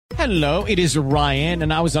Hello, it is Ryan,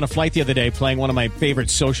 and I was on a flight the other day playing one of my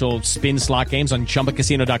favorite social spin slot games on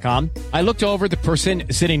ChumbaCasino.com. I looked over at the person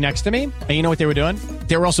sitting next to me, and you know what they were doing?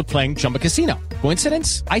 They were also playing Chumba Casino.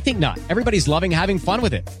 Coincidence? I think not. Everybody's loving having fun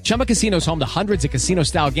with it. Chumba Casino is home to hundreds of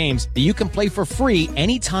casino-style games that you can play for free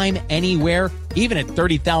anytime, anywhere, even at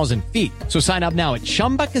 30,000 feet. So sign up now at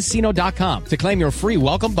ChumbaCasino.com to claim your free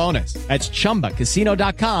welcome bonus. That's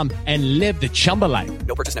ChumbaCasino.com and live the Chumba life.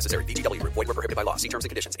 No purchase necessary. VGW. Void where prohibited by law. See terms and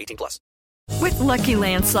conditions. 18+. With Lucky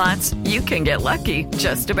Land Slots, you can get lucky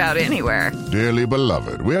just about anywhere. Dearly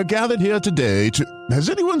beloved, we are gathered here today to... Has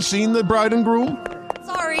anyone seen the bride and groom?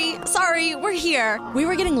 Sorry, we're here. We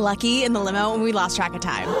were getting lucky in the limo and we lost track of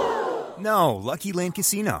time. No, Lucky Land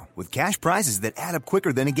Casino, with cash prizes that add up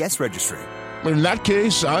quicker than a guest registry. In that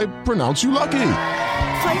case, I pronounce you lucky.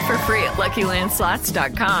 Play for free at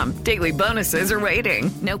LuckyLandSlots.com. Daily bonuses are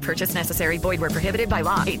waiting. No purchase necessary. Void where prohibited by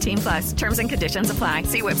law. 18+. Terms and conditions apply.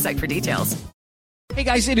 See website for details. Hey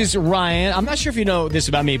guys, it is Ryan. I'm not sure if you know this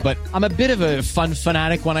about me, but I'm a bit of a fun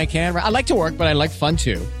fanatic when I can. I like to work, but I like fun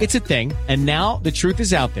too. It's a thing. And now the truth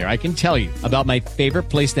is out there. I can tell you about my favorite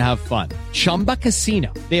place to have fun. Chumba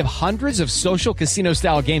Casino. They have hundreds of social casino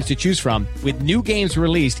style games to choose from with new games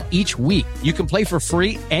released each week. You can play for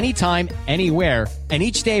free anytime, anywhere. And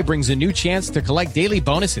each day brings a new chance to collect daily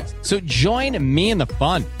bonuses. So join me in the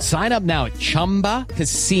fun. Sign up now at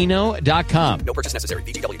ChumbaCasino.com. No purchase necessary.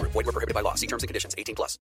 VGW. Void where prohibited by law. See terms and conditions.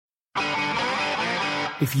 18+.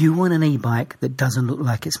 If you want an e-bike that doesn't look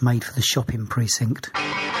like it's made for the shopping precinct,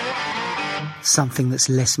 something that's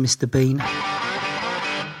less Mr. Bean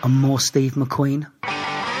and more Steve McQueen,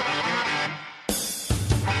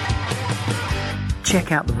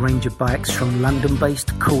 check out the range of bikes from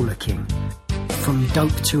London-based Cooler King. From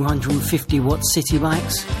dope 250-watt city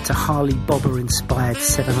bikes to Harley Bobber-inspired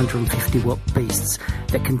 750-watt beasts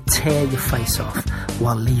that can tear your face off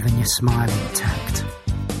while leaving your smile intact.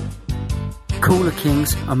 Cooler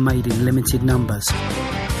Kings are made in limited numbers,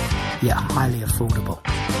 yet highly affordable.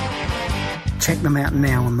 Check them out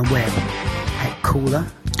now on the web at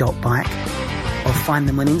cooler.bike or find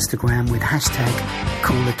them on Instagram with hashtag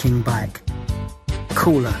CoolerKingBike.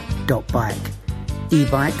 Cooler.bike.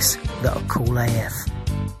 E-bikes that are cool AF.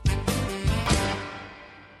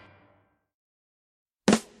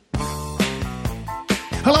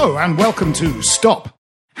 Hello and welcome to Stop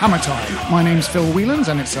Hammer Time. My name's Phil Whelans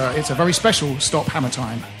and it's a very special Stop Hammer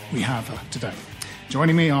Time we have today.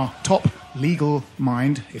 Joining me are top legal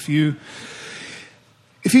mind. If you've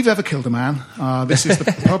ever killed a man, this is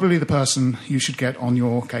probably the person you should get on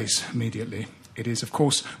your case immediately. It is, of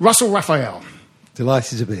course, Russell Raphael.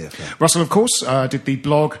 Delighted to be here, Phil. Russell, of course, did the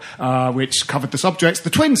blog which covered the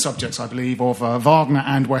twin subjects, I believe, of Wagner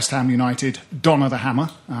and West Ham United, Donna the Hammer,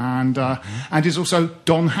 and is also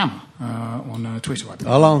Don Hammer on Twitter, I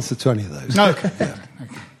believe. I'll answer to any of those. No, okay. Yeah,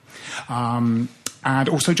 okay. And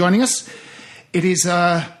also joining us, it is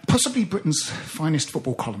possibly Britain's finest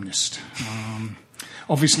football columnist.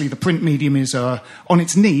 Obviously, the print medium is on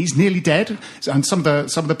its knees, nearly dead. And some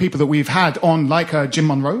of the people that we've had on, like Jim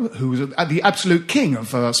Monroe, who is the absolute king of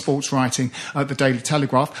sports writing at the Daily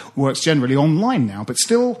Telegraph, works generally online now. But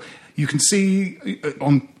still, you can see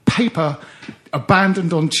on paper,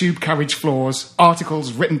 abandoned on tube carriage floors,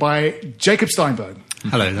 articles written by Jacob Steinberg.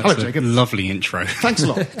 Hello, that's a Jacob. Lovely intro. Thanks a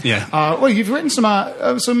lot. Yeah. Well, you've written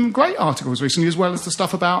some great articles recently, as well as the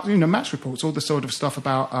stuff about match reports, all the sort of stuff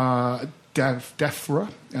about DEFRA,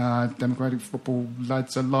 Democratic Football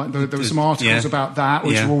Lads Alliance. There were some articles about that,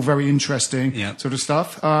 which were all very interesting, sort of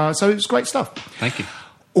stuff. So it's great stuff. Thank you.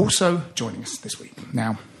 Also joining us this week.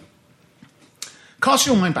 Now, cast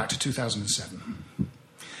your mind back to 2007.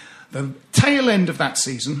 The tail end of that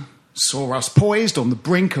season saw us poised on the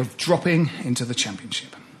brink of dropping into the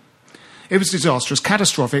Championship. It was disastrous,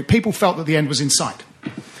 catastrophic. People felt that the end was in sight.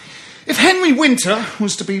 If Henry Winter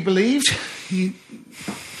was to be believed,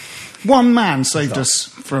 one man saved us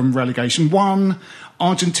from relegation. One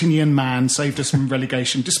Argentinian man saved us from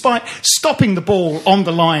relegation, despite stopping the ball on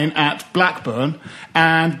the line at Blackburn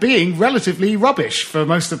and being relatively rubbish for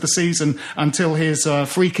most of the season until his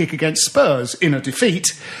free kick against Spurs in a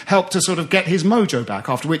defeat helped to sort of get his mojo back,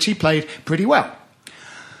 after which he played pretty well.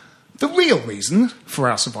 The real reason for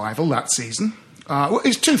our survival that season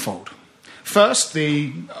is twofold. First,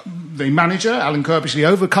 the manager, Alan Kirbishley,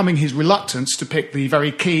 overcoming his reluctance to pick the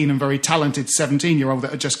very keen and very talented 17-year-old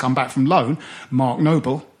that had just come back from loan, Mark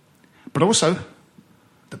Noble, but also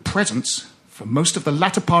the presence for most of the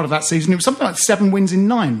latter part of that season, it was something like 7 wins in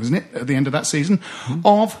 9, wasn't it, at the end of that season,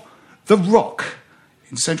 of the rock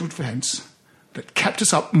in central defence that kept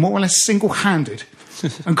us up more or less single-handed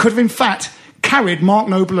and could have, in fact, carried Mark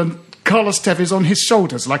Noble and Carlos Tevez on his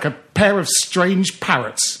shoulders like a pair of strange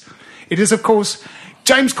parrots. It is, of course,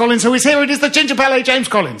 James Collins who is here. It is the Ginger Ballet, James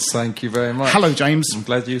Collins. Thank you very much. Hello, James. I'm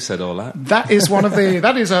glad you said all that. That is one of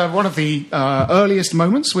the earliest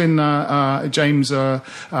moments when James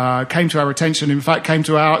came to our attention. In fact, came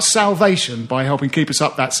to our salvation by helping keep us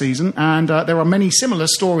up that season. And there are many similar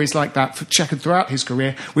stories like that checkered throughout his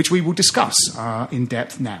career, which we will discuss in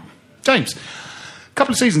depth now. James. A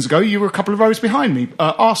couple of seasons ago, you were a couple of rows behind me,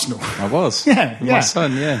 Arsenal. I was. Yeah. My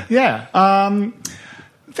son, yeah. Yeah.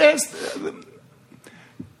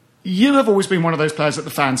 You have always been one of those players that the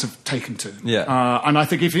fans have taken to. Yeah. And I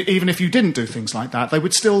think even if you didn't do things like that, they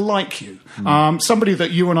would still like you. Somebody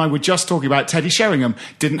that you and I were just talking about, Teddy Sheringham,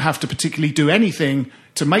 didn't have to particularly do anything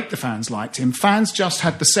to make the fans like him. Fans just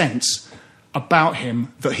had the sense about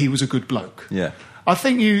him that he was a good bloke. Yeah. I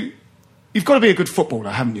think You've got to be a good footballer,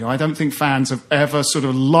 haven't you? I don't think fans have ever sort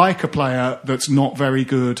of like a player that's not very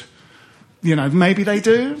good. You know, maybe they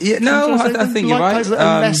do. Yeah, no, I think you're right. Players that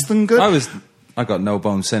are less than good. I got no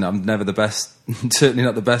bones saying I'm never the best, certainly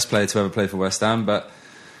not the best player to ever play for West Ham, but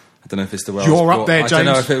I don't know if it's the way You're up there, James. I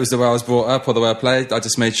don't know if it was the way I was brought up or the way I played. I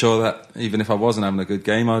just made sure that even if I wasn't having a good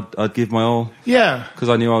game, I'd give my all. Yeah. Because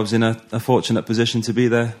I knew I was in a fortunate position to be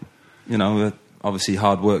there. You know, obviously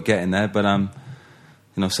hard work getting there, but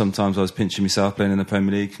you know, sometimes I was pinching myself playing in the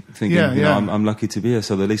Premier League, thinking, you know, I'm lucky to be here,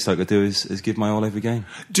 so the least I could do is give my all every game.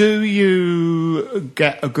 Do you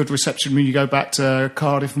get a good reception when you go back to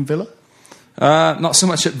Cardiff and Villa? Not so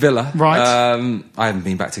much at Villa. Right. I haven't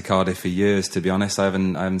been back to Cardiff for years, to be honest. I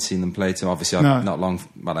haven't seen them play. Obviously, I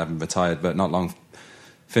haven't retired, but not long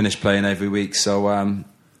finished playing every week. So,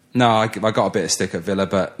 no, I got a bit of stick at Villa,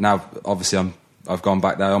 but now, obviously, I've gone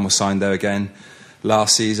back there. I almost signed there again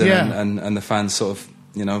last season, and the fans sort of,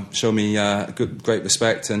 you know, show me great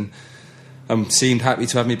respect and seemed happy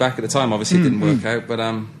to have me back at the time. Obviously, it didn't work out, but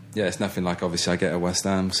yeah, it's nothing like obviously I get at West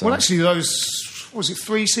Ham. So. Well, actually, was it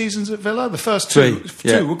 3 seasons at Villa? The first two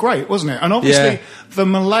were great, wasn't it? And obviously, the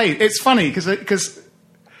Malay. It's funny because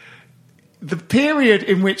the period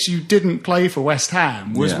in which you didn't play for West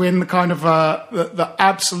Ham was when the kind of the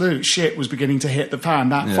absolute shit was beginning to hit the fan.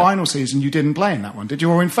 That final season, you didn't play in that one, did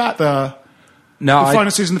you? Or in fact, the final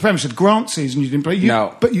season of the Premiership, the Grant season, you didn't play.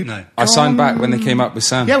 No. I signed back when they came up with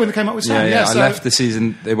Sam. Yeah, when they came up with Sam. Yeah, I left the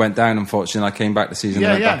season. They went down, unfortunately. I came back the season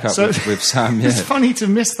and went back up with Sam. Yeah. It's funny to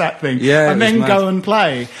miss that thing. Yeah, and then go and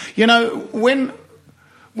play. You know, when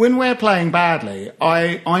we're playing badly,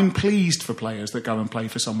 I'm pleased for players that go and play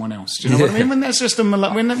for someone else. Do you know what I mean? When there's just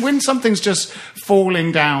when something's just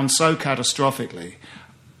falling down so catastrophically.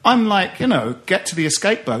 I'm like, you know, get to the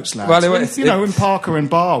escape boats, lads. Well, when Parker and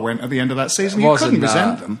Barr went at the end of that season, you couldn't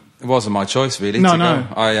resent them. It wasn't my choice, really, to go.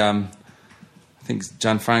 I think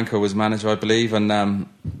Gianfranco was manager, I believe, and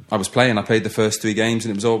I was playing. I played the first 3 games,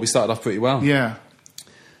 and we started off pretty well. Yeah.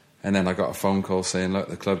 And then I got a phone call saying, look,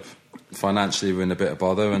 the club financially were in a bit of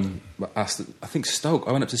bother, and asked, I think Stoke.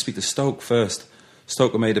 I went up to speak to Stoke first.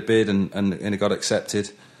 Stoke made a bid, and it got accepted.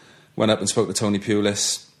 Went up and spoke to Tony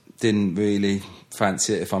Pulis. Didn't really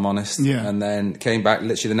fancy it, if I'm honest. Yeah. And then came back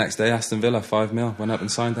literally the next day. Aston Villa, 5 mil. Went up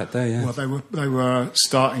and signed that day. Yeah. Well, they were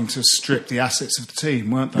starting to strip the assets of the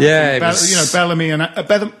team, weren't they? Yeah. Bellamy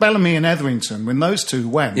and Etherington. When those two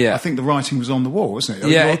went, I think the writing was on the wall, wasn't it?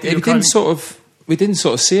 Yeah. We didn't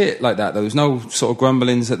sort of see it like that. There was no sort of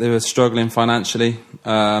grumblings that they were struggling financially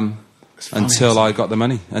until I got the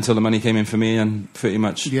money. Until the money came in for me, and pretty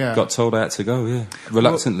much got told I had to go. Yeah.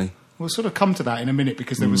 Reluctantly. We'll sort of come to that in a minute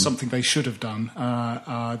because there was something they should have done.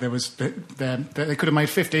 They could have made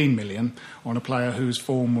 15 million on a player whose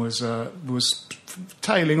form was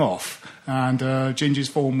tailing off, and Ginger's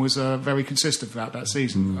form was very consistent throughout that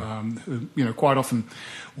season. You know, quite often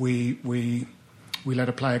we let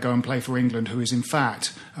a player go and play for England who is in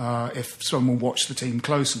fact, if someone watched the team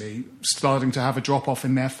closely, starting to have a drop off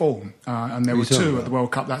in their form. And there were 2 at the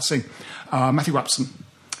World Cup that season. Matthew Upson,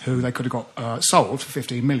 who they could have got sold for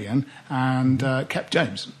 15 million and kept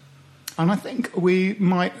James. And I think we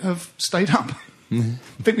might have stayed up. I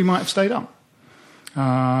think we might have stayed up.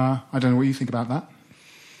 I don't know what you think about that.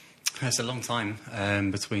 It's a long time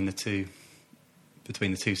between the two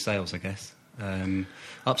sales, I guess.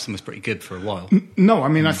 Upson was pretty good for a while. No, I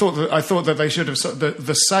mean, I thought that they should have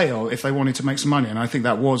the sale, if they wanted to make some money, and I think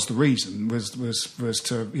that was the reason, was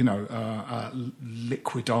to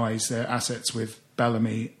liquidise their assets with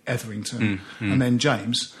Bellamy, Etherington, and then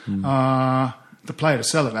James. The player to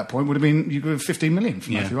sell at that point would have been 15 million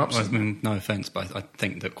for Matthew Upson. Well, I mean, no offence, but I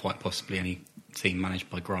think that quite possibly any team managed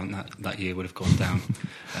by Grant that year would have gone down.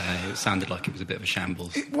 It sounded like it was a bit of a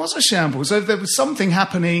shambles. It was a shambles. There was something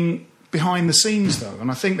happening behind the scenes, though,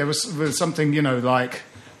 and I think there was something, like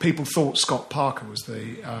people thought Scott Parker was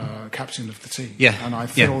the captain of the team. Yeah. And I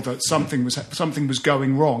feel that something was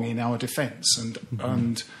going wrong in our defence,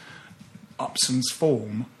 and Upson's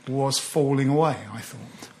form was falling away, I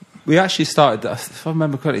thought. We actually started, if I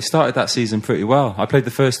remember correctly, started that season pretty well. I played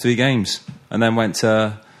the first 3 games and then went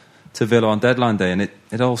to Villa on deadline day, and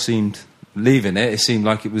it all seemed, leaving it seemed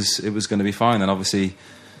like it was going to be fine. And obviously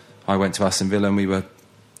I went to Aston Villa and we were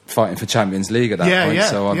fighting for Champions League at that point.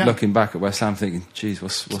 So I'm looking back at West Ham thinking, geez,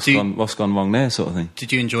 what's gone wrong there, sort of thing.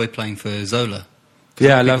 Did you enjoy playing for Zola?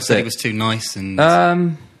 Yeah, I loved it. He was too nice, and I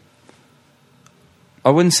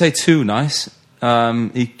wouldn't say too nice.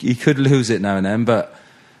 He could lose it now and then, but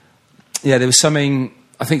yeah, there was something.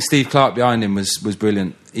 I think Steve Clarke behind him was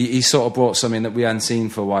brilliant. He sort of brought something that we hadn't seen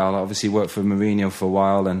for a while. Obviously worked for Mourinho for a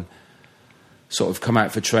while and sort of come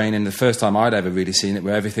out for training. The first time I'd ever really seen it,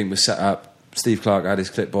 where everything was set up. Steve Clarke had his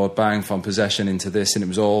clipboard, bang, from possession into this, and it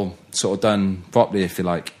was all sort of done properly, if you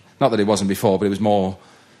like. Not that it wasn't before, but it was more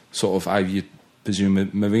sort of how you presume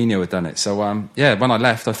Mourinho had done it. So when I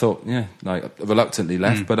left, I thought, like reluctantly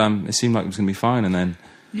left, but it seemed like it was going to be fine. And then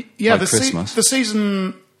Christmas, the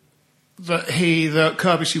season that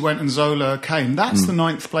Kirbyshey went and Zola came, that's the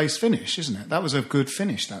 9th place finish, isn't it? That was a good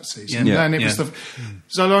finish that season. Yeah. Then it was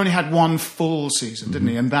Zola only had one full season, didn't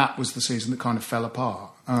he? And that was the season that kind of fell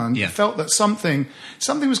apart. And I felt that something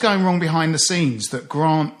was going wrong behind the scenes that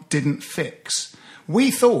Grant didn't fix.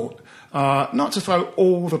 We thought, not to throw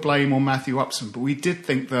all the blame on Matthew Upson, but we did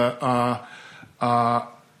think that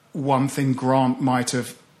one thing Grant might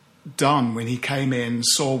have done when he came in,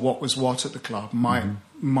 saw what was what at the club,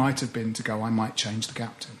 might have been to go, I might change the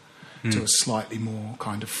captain to a slightly more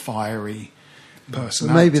kind of fiery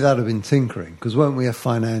personality. Maybe that would have been tinkering, because weren't we a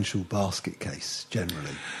financial basket case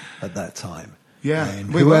generally at that time? Yeah.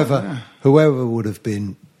 And whoever would have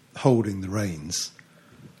been holding the reins,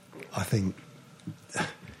 I think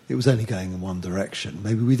it was only going in one direction.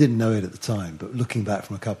 Maybe we didn't know it at the time, but looking back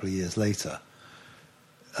from a couple of years later,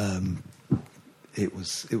 it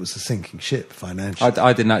was a sinking ship financially.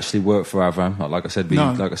 I didn't actually work for Avram. Like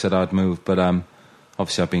I said, I'd moved, but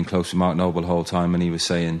obviously I've been close with Mark Noble the whole time, and he was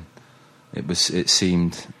saying it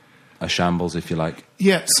seemed a shambles, if you like.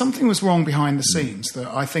 Yeah, something was wrong behind the scenes that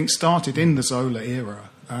I think started in the Zola era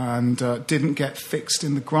and didn't get fixed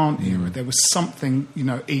in the Grant era. There was something,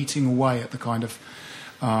 eating away at the kind of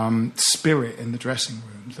spirit in the dressing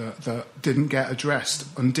room that didn't get addressed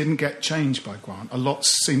and didn't get changed by Grant. A lot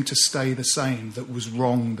seemed to stay the same that was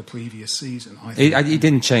wrong the previous season. I think. He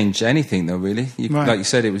didn't change anything, though, really. Like you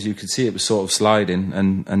said, you could see it was sort of sliding,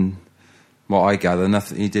 and what I gather,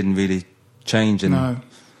 nothing. He didn't really change, and no.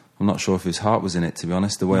 I'm not sure if his heart was in it, to be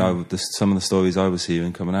honest. The way some of the stories I was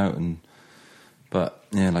hearing coming out, but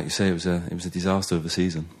yeah, like you say, it was a disaster of a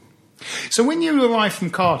season. So when you arrived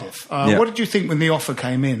from Cardiff, what did you think when the offer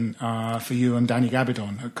came in for you and Danny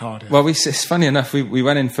Gabidon at Cardiff? Well, it's funny enough, we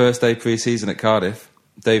went in first day pre-season at Cardiff.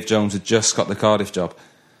 Dave Jones had just got the Cardiff job.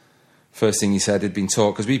 First thing he said, he'd been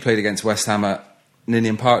taught, because we played against West Ham at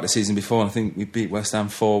Ninian Park the season before, and I think we beat West Ham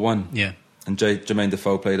 4-1. Yeah. And Jermaine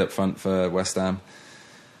Defoe played up front for West Ham.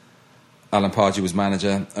 Alan Pardew was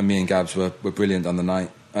manager, and me and Gabs were brilliant on the night.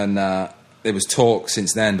 And there was talk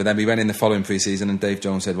since then, but then we went in the following pre-season and Dave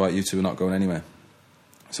Jones said, right, you two are not going anywhere.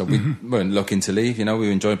 So we weren't looking to leave, we were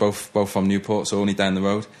enjoying both from Newport, so only down the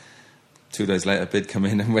road. 2 days later, bid come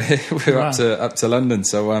in and we're up to London.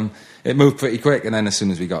 So it moved pretty quick, and then as soon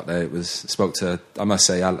as we got there, spoke to, I must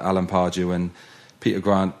say, Alan Pardew and Peter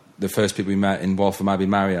Grant, the first people we met in Waltham Abbey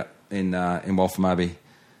Marriott in Waltham Abbey,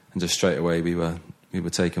 and just straight away we were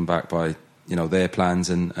taken back by their plans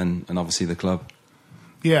and obviously the club.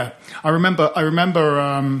 Yeah, I remember.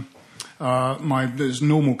 There's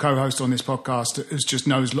normal co-host on this podcast who just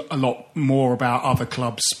knows a lot more about other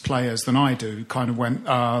clubs' players than I do. Kind of went,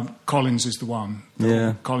 Collins is the one.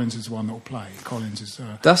 Collins is the one that will play. Collins is.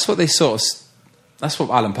 That's what that's what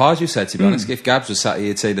Alan Pardew said. To be honest, if Gabs was sat here,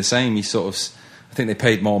 he'd say the same. I think they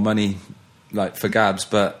paid more money, for Gabs,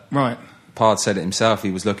 but Pard said it himself.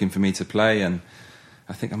 He was looking for me to play, and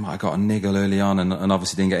I think I might have got a niggle early on, and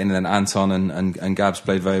obviously didn't get in. And then Anton and Gabs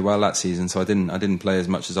played very well that season, so I didn't play as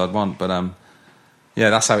much as I'd want. But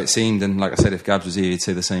that's how it seemed. And like I said, if Gabs was here, he'd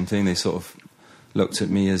say the same thing. They sort of looked at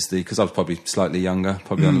me as because I was probably slightly younger,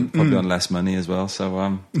 probably on less money as well.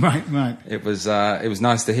 So right. It was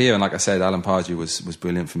nice to hear. And like I said, Alan Pardew was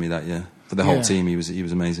brilliant for me that year. For the whole team, he was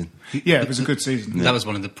amazing. Yeah, it was a good season. That was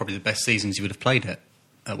one of probably the best seasons you would have played at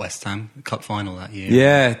West Ham, Cup final that year.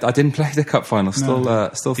 Yeah, I didn't play the Cup final. Still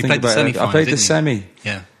thinking about it. I played the semi.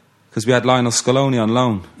 Yeah, because we had Lionel Scaloni on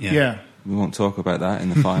loan. Yeah. We won't talk about that in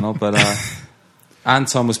the final, but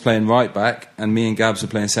Anton was playing right back, and me and Gabs were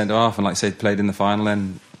playing centre half, and like I said, played in the final.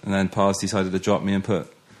 And and then Pars decided to drop me and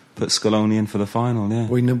put Scaloni in for the final. Yeah,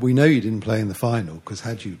 we know you didn't play in the final because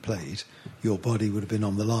had you played, your body would have been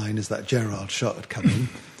on the line as that Gerrard shot had come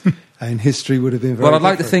in, and history would have been very. Well, I'd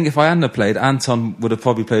like to different. think if I hadn't have played, Anton would have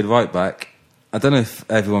probably played right back. I don't know if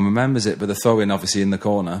everyone remembers it, but the throw-in obviously in the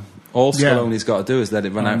corner. All Scaloni's got to do is let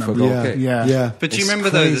it run out for a goal kick. Yeah. But do you remember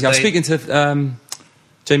though? I was speaking to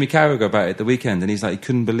Jamie Carragher about it the weekend, and he's like, he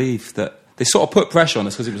couldn't believe that they sort of put pressure on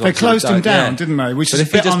us because it was. They closed him down, didn't they? Which but is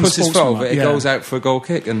if he just puts his foot over it, it goes out for a goal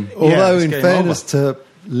kick. And although, in fairness to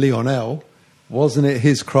Lionel, wasn't it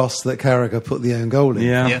his cross that Carragher put the own goal in?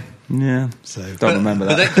 Yeah. So don't remember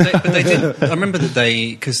that. But they did. I remember that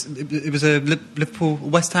because it was a Liverpool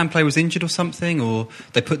West Ham player was injured or something, or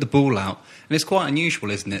they put the ball out, and it's quite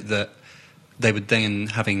unusual, isn't it, that they would then,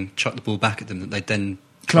 having chucked the ball back at them, that they'd then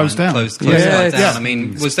close down. I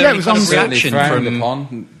mean, was there any kind of reaction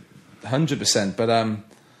from? 100%, but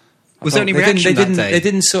was there any reaction that day? They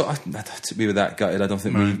didn't to be with that gutted. I don't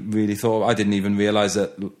think we really thought. I didn't even realise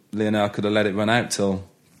that Lionel could have let it run out till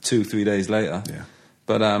 2-3 days later. Yeah.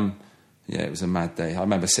 But it was a mad day. I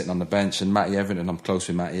remember sitting on the bench and Matty Everton, I'm close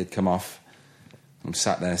with Matty, had come off. I'm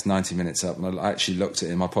sat there, it's 90 minutes up, and I actually looked at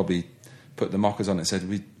him. I probably put the mockers on it and said,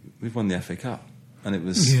 we've won the FA Cup. And it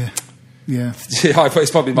was... Yeah.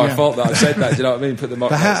 It's probably my fault that I said that, do you know what I mean? Put the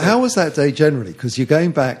mockers But how was that day generally? Because you're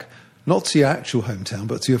going back, not to your actual hometown,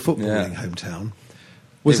 but to your footballing hometown.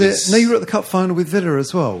 Was it? No, you were at the cup final with Villa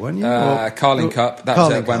as well, weren't you? Carling Cup. That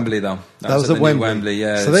was at Wembley, though. That was at Wembley,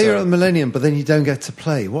 yeah. So there you're at the Millennium, but then you don't get to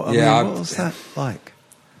play. What was that like?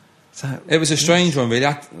 It was a strange one, really.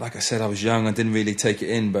 Like I said, I was young. I didn't really take it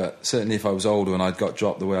in, but certainly if I was older and I'd got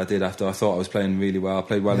dropped the way I did after, I thought I was playing really well. I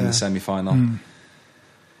played well in the semi-final.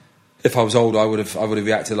 If I was older, I would have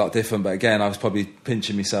reacted a lot different. But again, I was probably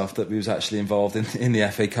pinching myself that we was actually involved in the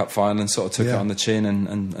FA Cup final and sort of took it on the chin.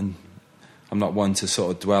 And I'm not one to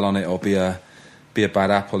sort of dwell on it or be a bad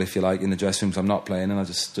apple, if you like, in the dressing rooms. I'm not playing, and I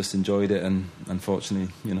just enjoyed it. And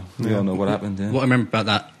unfortunately, we all know what happened. Yeah. What I remember about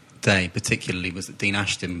that day particularly was that Dean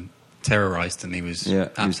Ashton terrorised them. He was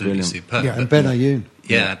absolutely superb. Yeah, and Ben Ayoun.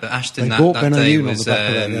 Yeah, but Ashton they that Ben day Ayoun was.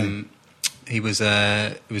 It was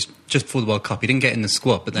just before the World Cup. He didn't get in the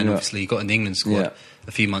squad, but then obviously he got in the England squad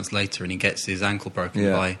a few months later, and he gets his ankle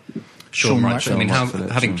broken by Sean Ratchford. I mean,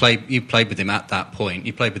 having played with him at that point,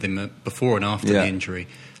 you played with him before and after the injury.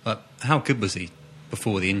 How good was he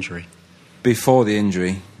before the injury? Before the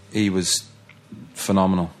injury, he was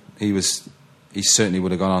phenomenal. He certainly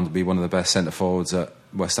would have gone on to be one of the best centre forwards that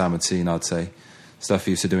West Ham had seen. I'd say stuff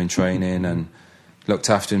he used to do in training and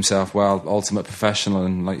looked after himself well, ultimate professional.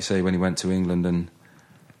 And like you say, when he went to England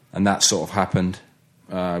and that sort of happened,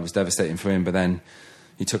 it was devastating for him. But then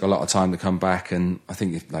he took a lot of time to come back. And I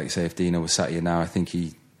think, like you say, if Dino was sat here now, I think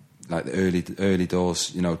he, like the early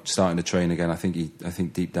doors, starting to train again. I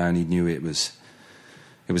think deep down he knew it was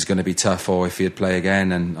going to be tough, or if he'd play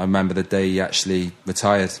again. And I remember the day he actually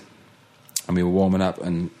retired, and we were warming up,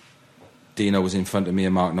 and Dino was in front of me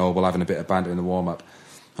and Mark Noble having a bit of banter in the warm up.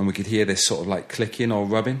 And we could hear this sort of like clicking or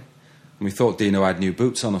rubbing. And we thought Dino had new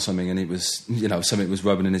boots on or something, and it was, something was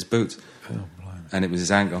rubbing in his boots. And it was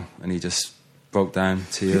his ankle, and he just broke down,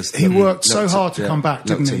 tears. He worked so hard to come back,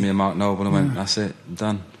 didn't he? Looked at me and Mark Noble and went, that's it, I'm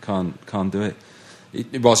done, can't do it.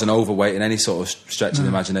 It wasn't overweight in any sort of stretch of the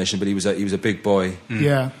imagination, but he was a big boy.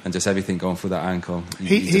 And just everything going through that ankle.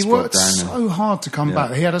 He worked so hard to come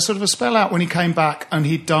back. He had a sort of a spell out when he came back, and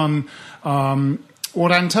he'd done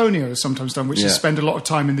what Antonio has sometimes done, which is spend a lot of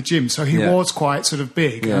time in the gym. So he was quite sort of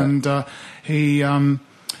big, and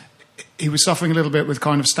he was suffering a little bit with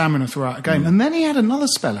kind of stamina throughout a game. And then he had another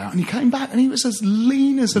spell out, and he came back, and he was as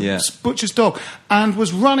lean as a butcher's dog, and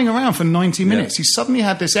was running around for 90 minutes. He suddenly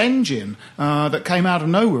had this engine that came out of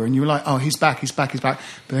nowhere, and you were like, oh, he's back. But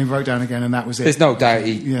then he broke down again, and that was it. There's no doubt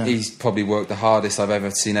he's probably worked the hardest I've ever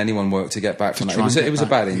seen anyone work to get back from that. It was a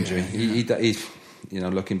bad injury. He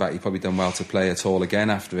looking back, he probably done well to play at all again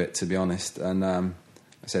after it, to be honest. And I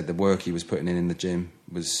said the work he was putting in the gym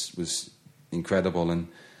was incredible. And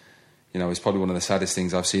it's probably one of the saddest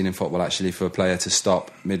things I've seen in football, actually, for a player to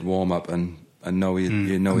stop mid warm up and know he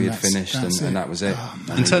had finished, and that was it.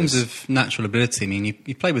 In terms of natural ability, I mean,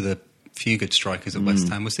 you played with a few good strikers at West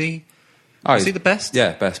Ham. Was he the best?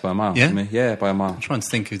 Yeah, best by a mile. Yeah? For me. Yeah, by a mile. I'm trying to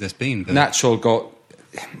think who there's been. But natural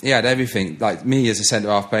he had everything. Like me as a centre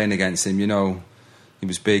half playing against him, he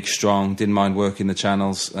was big, strong, didn't mind working the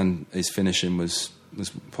channels, and his finishing was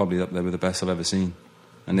probably up there with the best I've ever seen.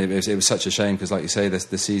 And it was such a shame because, like you say,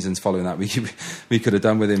 the seasons following that we could have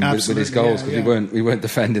done with him with his goals, because we weren't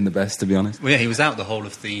defending the best, to be honest. Well, he was out the whole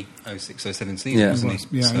of the 06-07 season, wasn't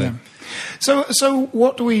he? So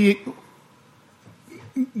what do we?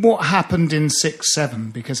 what happened in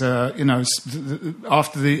 6-7 because after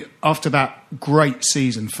that great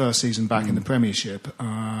season, first season back in the Premiership,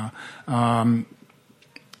 I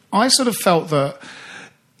sort of felt that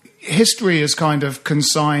history has kind of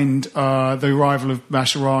consigned the arrival of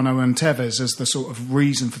Mascherano and Tevez as the sort of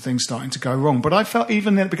reason for things starting to go wrong. But I felt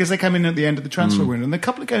even then, because they came in at the end of the transfer window, and a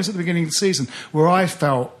couple of games at the beginning of the season where I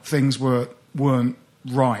felt things weren't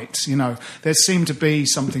right. There seemed to be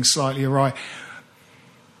something slightly awry.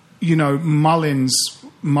 Mullins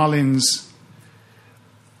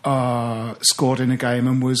scored in a game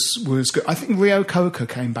and was good. I think Rio Coca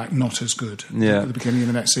came back not as good at the beginning of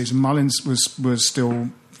the next season. Mullins was still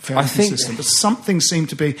fairly consistent, but something seemed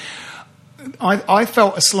to be. I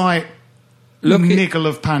felt a slight niggle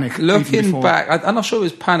of panic. Looking back, I'm not sure it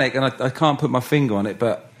was panic, and I can't put my finger on it,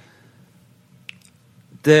 but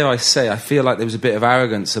dare I say, I feel like there was a bit of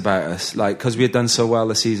arrogance about us, like because we had done so well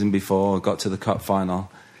the season before, got to the cup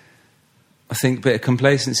final. I think a bit of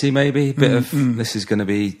complacency, maybe a bit of this is going to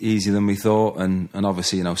be easier than we thought, and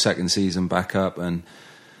obviously second season back up, and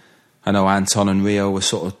I know Anton and Rio were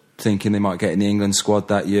sort of thinking they might get in the England squad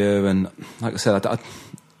that year, and like I said, I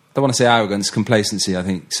don't want to say arrogance, complacency. I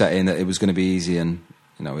think set in that it was going to be easy, and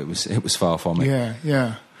it was far from it.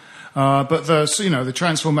 Yeah. But the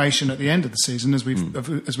transformation at the end of the season, as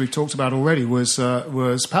we've talked about already, was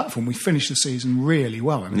powerful. We finished the season really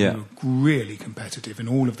well. I mean, we were really competitive in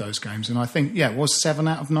all of those games, and I think it was 7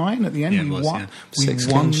 out of 9 at the end. Yeah, we won. We 6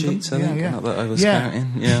 won clean sheets. I think. Not that I was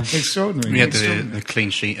counting. Yeah, extraordinary. We had the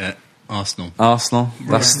clean sheet at Arsenal.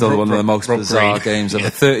 That's still one of the most bizarre games ever.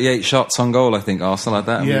 38 shots on goal, I think Arsenal had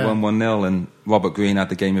that, and we won 1-0. And Robert Green had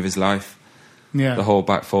the game of his life. Yeah, the whole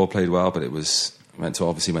back four played well, but it was. Went to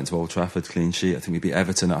Old Trafford, clean sheet. I think we beat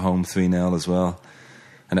Everton at home 3-0 as well.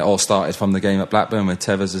 And it all started from the game at Blackburn where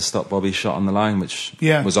Tevez has stopped Bobby's shot on the line, which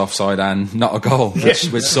was offside and not a goal,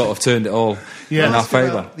 which sort of turned it all in our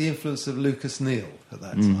favour. The influence of Lucas Neal at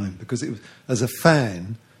that time, because it was, as a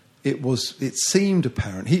fan, it seemed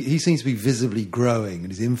apparent. He seemed to be visibly growing, and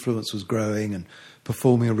his influence was growing and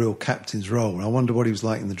performing a real captain's role. And I wonder what he was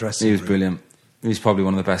like in the dressing room. He was brilliant. He was probably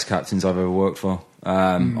one of the best captains I've ever worked for,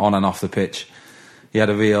 on and off the pitch. He had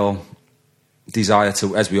a real desire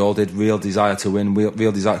to, as we all did, real desire to win,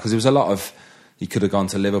 real desire, because there was a lot of, he could have gone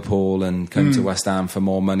to Liverpool and come to West Ham for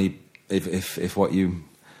more money if what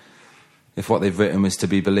they've written was to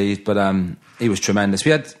be believed. But he was tremendous.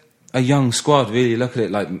 We had a young squad, really. Look at it,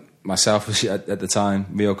 like myself was at the time,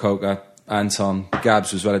 Rio Coca, Anton,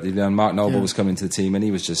 Gabs was relatively young, Mark Noble was coming to the team, and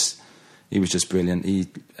he was just brilliant. He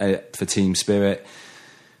for team spirit.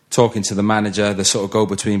 Talking to the manager, the sort of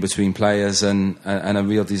go-between between players, and a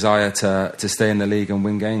real desire to stay in the league and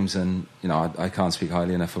win games. And I can't speak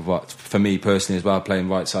highly enough of what, for me personally as well, playing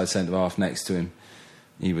right side centre half next to him,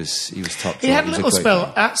 he was top. He had a little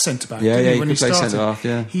spell at centre back. He could play centre half.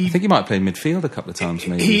 Yeah, I think he might have played midfield a couple of times.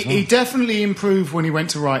 Maybe he definitely improved when he went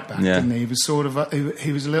to right back. Didn't he? He was sort of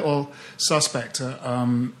he was a little suspect at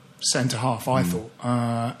centre half. I thought,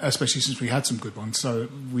 especially since we had some good ones, so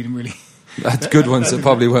we didn't really. That's good ones that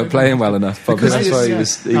probably weren't playing well enough. Probably that's why he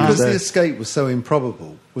was because there. The escape was so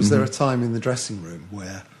improbable. Was there a time in the dressing room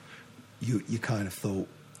where you kind of thought,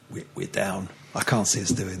 we're down, I can't see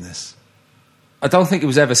us doing this? I don't think it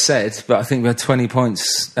was ever said, but I think we had 20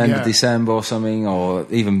 points end of December or something, or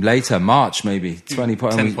even later, March maybe. 20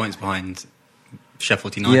 points. 10 points behind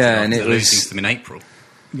Sheffield United and it was losing to them in April.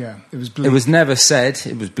 Yeah, it was bleak. It was never said.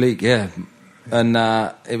 It was bleak, and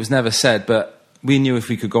it was never said, but we knew if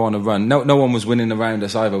we could go on a run. No one was winning around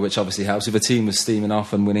us either, which obviously helps. If a team was steaming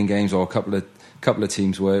off and winning games, or a couple of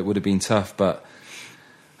teams were, it would have been tough. But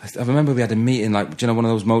I remember we had a meeting, like, one of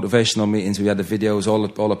those motivational meetings. We had the videos,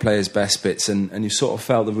 all the players' best bits, and you sort of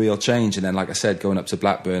felt the real change. And then, like I said, going up to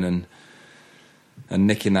Blackburn and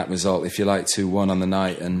nicking that result, if you like, 2-1 on the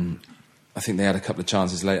night. And I think they had a couple of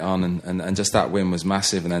chances late on, and just that win was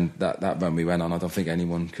massive. And then that run we went on, I don't think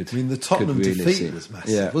anyone could. I mean, the Tottenham really defeat was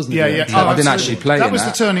massive, wasn't it? Yeah. I didn't actually play. That was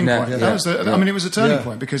the turning point. Yeah. That was I mean, it was a turning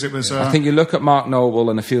point because it was. I think you look at Mark Noble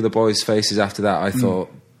and a few of the boys' faces after that. I thought,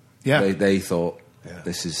 they thought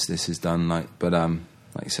this is done. But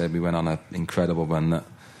like you said, we went on an incredible run that.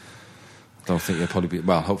 I don't think it'll probably be.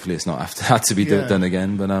 Well, hopefully it's not had to be done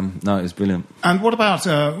again. But no, it was brilliant. And what about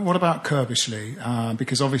Kerbishley?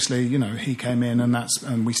 Because obviously, he came in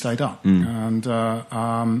and we stayed up. And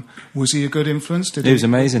was he a good influence? He was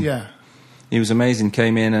amazing. Yeah, he was amazing.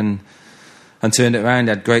 Came in and turned it around. He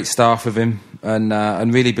had great staff with him,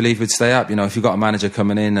 and really believed we'd stay up. If you've got a manager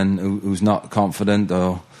coming in and who's not confident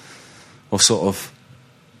or sort of,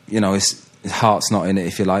 his heart's not in it,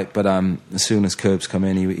 if you like. But as soon as Curbs come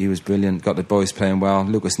in, he was brilliant. Got the boys playing well.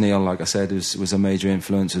 Lucas Neal, like I said, was a major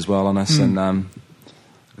influence as well on us. And like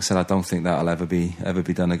I said, I don't think that'll ever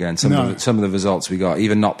be done again. Some of the results we got,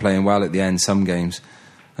 even not playing well at the end, some games,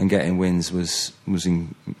 and getting wins was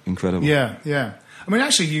incredible. Yeah. I mean,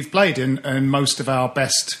 actually, you've played in most of our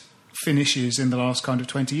best finishes in the last kind of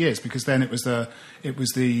 20 years, because then it was the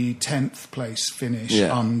 10th place finish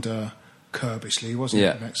under Kirbishley, wasn't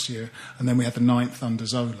it, next year? And then we had the 9th under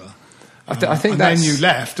Zola. I think then you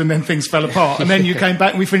left, and then things fell apart, and then you came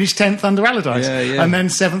back, and we finished 10th under Allardyce, and then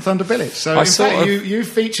 7th under Bilic. So in fact, you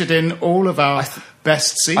featured in all of our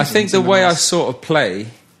best seasons. I think the way I sort of play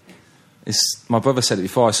is, my brother said it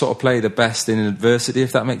before, I sort of play the best in adversity,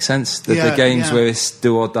 if that makes sense. The games where it's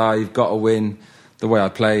do or die, you've got to win. The way I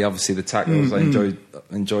play, obviously the tackles, I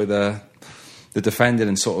enjoy the defending,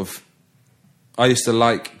 and sort of, I used to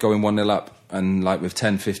like going 1-0 up, and like with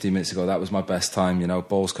 10-15 minutes ago, that was my best time, you know,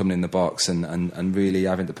 balls coming in the box and really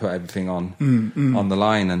having to put everything on the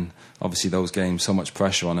line. And obviously those games, so much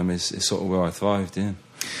pressure on them, is sort of where I thrived.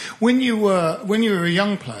 When you were a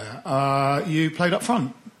young player, you played up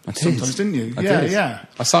front. I did. Sometimes, didn't you? I did.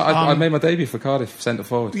 I made my debut for Cardiff, centre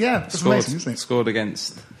forward. Yeah, that's amazing, isn't it? Scored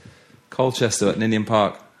against Colchester at Ninian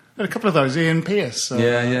Park. Had a couple of those, Ian Pearce. I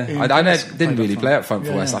didn't really play up front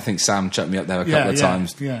for West. I think Sam chucked me up there a couple of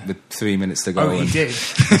times with 3 minutes to go. Oh, he did.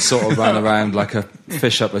 Sort of ran around like a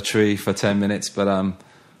fish up a tree for 10 minutes. But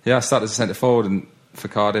I started as a centre forward, and for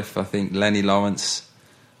Cardiff, I think Lenny Lawrence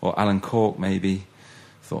or Alan Cork maybe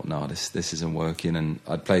thought, no, this isn't working. And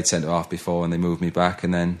I'd played centre half before, and they moved me back,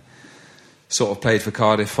 and then sort of played for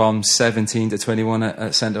Cardiff from 17 to 21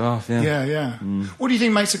 at centre half. What do you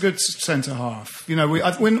think makes a good centre half? You know,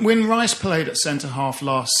 when Rice played at centre half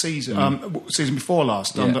last season, season before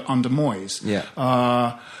last under Moyes,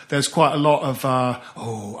 there's quite a lot of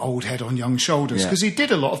old head on young shoulders, because he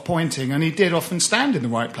did a lot of pointing, and he did often stand in the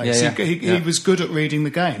right place. He was good at reading the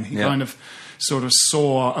game. He kind of sort of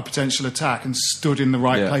saw a potential attack and stood in the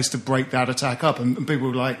right place to break that attack up, and people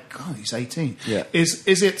were like, "God, he's 18." Is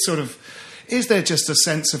it sort of? Is there just a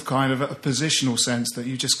sense of kind of a positional sense that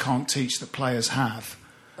you just can't teach that players have?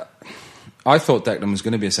 I thought Declan was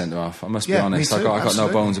going to be a centre-half, I must be honest. I got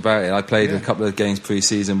no bones about it. I played a couple of games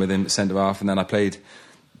pre-season with him at centre-half, and then I played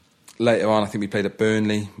later on, I think we played at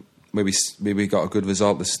Burnley, where we got a good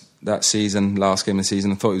result that season, last game of the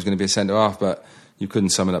season. I thought he was going to be a centre-half, but you couldn't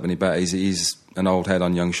sum it up any better. He's an old head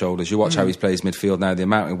on young shoulders. You watch how he plays midfield now, the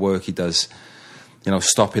amount of work he does, you know,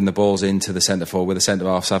 stopping the balls into the centre forward with the centre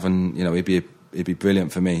halves having, you know, he'd be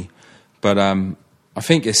brilliant for me. But I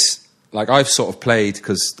think it's like, I've sort of played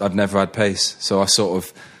because I've never had pace, so I sort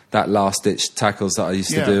of, that last ditch tackles that I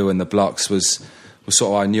used to do and the blocks was sort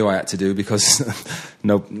of what I knew I had to do, because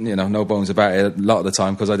no bones about it a lot of the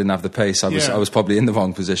time, because I didn't have the pace. I was probably in the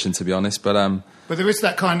wrong position, to be honest. But there is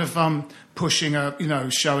that kind of pushing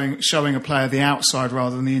showing a player the outside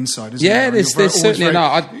rather than the inside, isn't there's certainly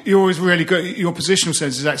not. You're always really good. Your positional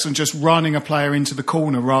sense is excellent, just running a player into the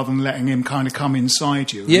corner rather than letting him kind of come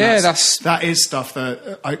inside you. And that is stuff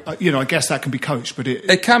that I guess that can be coached, but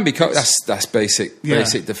it can be coached. That's basic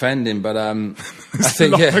defending. But I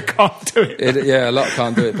think a lot that can't do it. A lot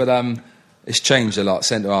can't do it. But it's changed a lot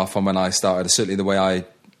centre half from when I started. Certainly the way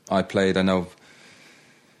I played. I know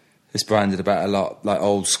it's branded about a lot like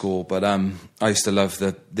old school, but I used to love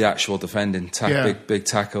the actual defending, big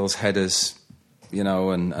tackles, headers, you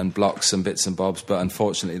know, and blocks and bits and bobs. But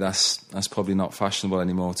unfortunately, that's probably not fashionable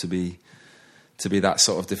anymore to be that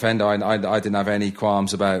sort of defender. I didn't have any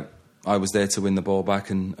qualms about. I was there to win the ball back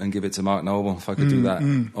and give it to Mark Noble. If I could do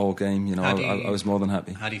that all game, you know, I was more than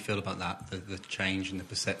happy. How do you feel about that, the change in the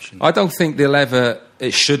perception? I don't think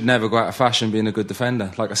it should never go out of fashion being a good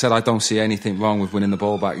defender. Like I said, I don't see anything wrong with winning the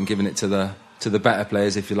ball back and giving it to the better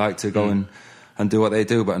players, if you like, to go and do what they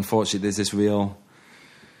do. But unfortunately, there's this real,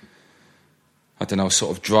 I don't know,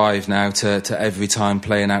 sort of drive now to every time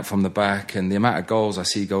playing out from the back, and the amount of goals I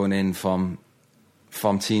see going in from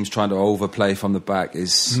teams trying to overplay from the back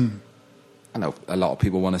is... I know a lot of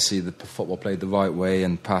people want to see the football played the right way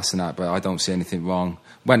and passing that, but I don't see anything wrong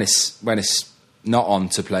when it's not on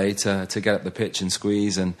to play to get up the pitch and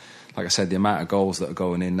squeeze. And like I said, the amount of goals that are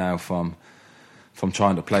going in now from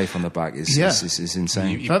trying to play from the back is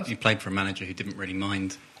insane. You played for a manager who didn't really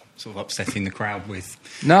mind sort of upsetting the crowd with.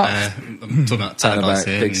 No, I'm talking about Tannadice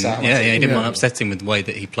here. Big Sam. He didn't mind upsetting with the way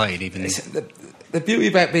that he played. Even the beauty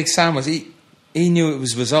about Big Sam was he knew it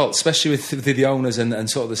was results, especially with the owners and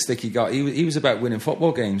sort of the stick he got. He was about winning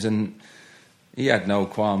football games, and he had no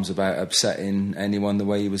qualms about upsetting anyone the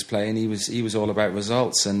way he was playing. He was all about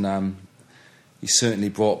results, and he certainly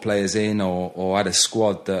brought players in or had a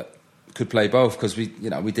squad that could play both, because we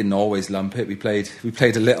didn't always lump it. We played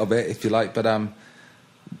a little bit, if you like, but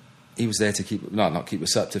he was there to not keep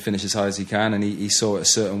us up, to finish as high as he can, and he saw a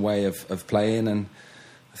certain way of playing, and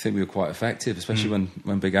I think we were quite effective, especially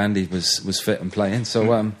when Big Andy was fit and playing. So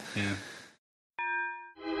yeah.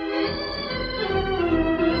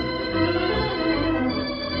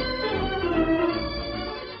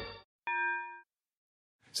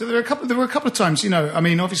 So there were a couple of times,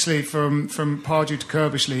 obviously from Pardew to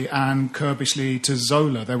Kerbishley and Kerbishley to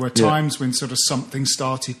Zola, there were times when sort of something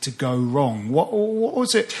started to go wrong. What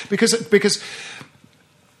was it? Because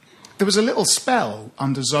there was a little spell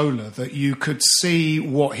under Zola that you could see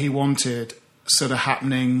what he wanted sort of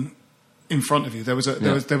happening in front of you. There was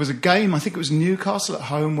a game, I think it was Newcastle at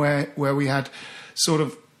home, where we had sort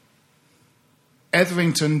of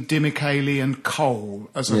Etherington, Dimicheli and Cole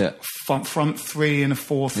as a front three in a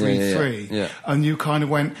 4-3-3. And you kind of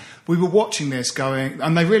went, we were watching this going,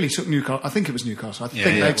 and they really took Newcastle, I think it was Newcastle, I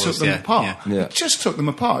think they took them apart. Yeah. It just took them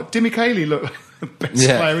apart. Dimicheli looked like the best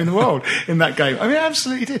player in the world in that game. I mean,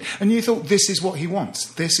 absolutely did. And you thought, this is what he wants.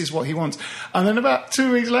 This is what he wants. And then about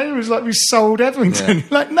 2 weeks later, it was like we sold Etherington. You're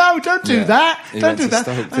like, no, don't do that. Don't do that.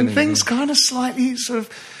 And things kind of slightly sort of,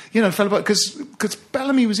 fell apart because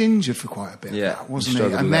Bellamy was injured for quite a bit, wasn't he?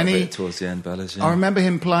 And then towards the end, Bellas. Yeah. I remember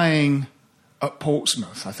him playing at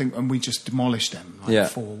Portsmouth, I think, and we just demolished them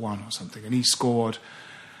 4-1 or something. And he scored.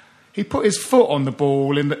 He put his foot on the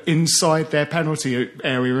ball inside their penalty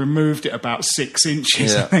area, and moved it about 6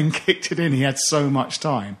 inches, and then kicked it in. He had so much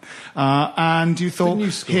time, and you thought,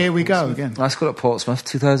 here we go again. I scored at Portsmouth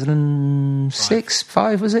 2006,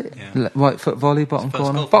 5 was it? Yeah. Right foot volley, bottom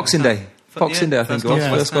corner, Boxing Day. Boxing Day, I think it was.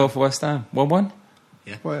 First goal for West Ham. 1-1?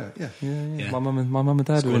 Yeah. Well, yeah. My mum and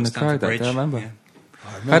dad were in the crowd that day, I remember. Yeah.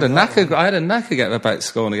 I had a knacker about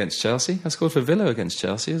scoring against Chelsea. I scored for Villa against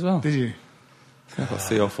Chelsea as well. Did you? I got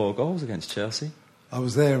 3 or 4 goals against Chelsea. I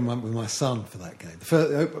was there with my son for that game. The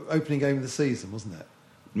first opening game of the season, wasn't it?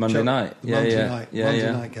 Monday night. Monday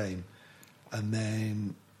night game. And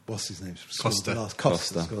then, what's his name? Costa.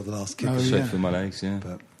 Costa scored the last kick. Straight through my legs,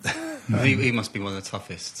 But he must be one of the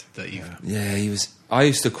toughest that you've... Yeah, he was... I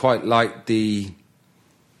used to quite like you'd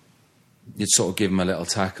sort of give him a little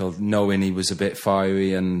tackle, knowing he was a bit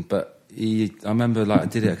fiery, but I remember I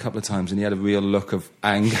did it a couple of times, and he had a real look of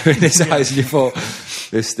anger in his eyes, and you thought,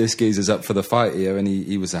 this geezer's up for the fight here, and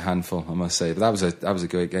he was a handful, I must say. But that was a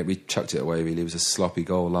great game. We chucked it away, really. It was a sloppy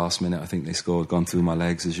goal last minute. I think they scored, gone through my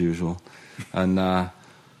legs as usual. And, the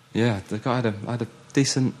guy had a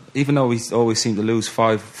decent, even though we always seemed to lose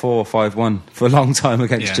 5-4 or 5-1 for a long time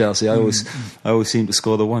against Chelsea, I always seemed to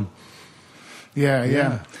score the one.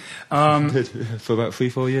 Yeah. For about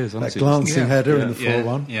 3-4 years, honestly. That glancing header in the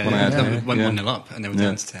 4-1. When I had 1-0 up and they were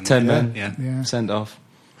down to 10. 10 men, sent off.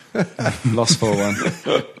 Lost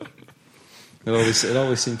 4-1. It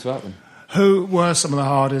always seemed to happen. Who were some of the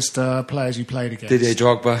hardest players you played against? Didier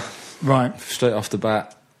Drogba. Right. Straight off the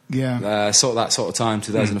bat. Yeah. That sort of time,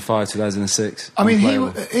 2005, 2006. I mean,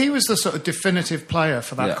 he was the sort of definitive player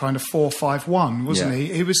for that kind of 4-5-1, wasn't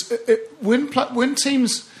he? He was... when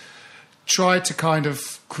teams tried to kind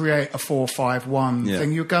of create a 4-5-1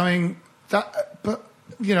 thing, you're going... But,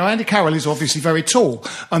 Andy Carroll is obviously very tall,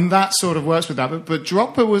 and that sort of works with that. But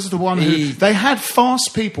Drogba was the one who... They had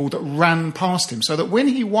fast people that ran past him, so that when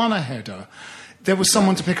he won a header... There was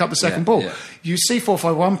someone to pick up the second ball. Yeah. You see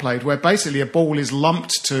 4-5-1 played where basically a ball is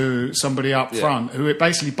lumped to somebody up front who it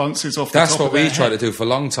basically bounces off the top of their head. That's what we tried to do for a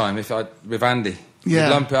long time with Andy. Yeah.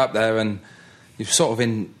 You'd lump it up there and you're sort of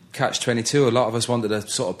in catch-22. A lot of us wanted to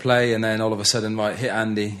sort of play and then all of a sudden hit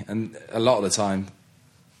Andy, and a lot of the time...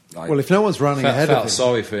 if no one's running ahead of him... I felt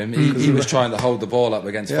sorry for him. He was trying to hold the ball up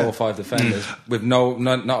against 4 or 5 defenders with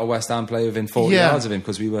not a West Ham player within 40 yards of him,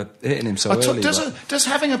 because we were hitting him so early. Does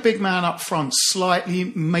having a big man up front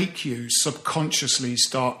slightly make you subconsciously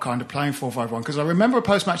start kind of playing 4-5-1? Because I remember a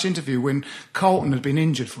post-match interview when Carlton had been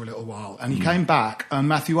injured for a little while, and he came back, and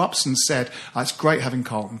Matthew Upson said, it's great having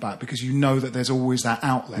Carlton back because you know that there's always that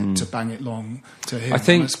outlet to bang it long to him. I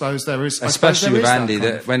think, and I suppose there is... Especially with Andy,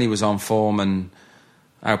 that when he was on form and...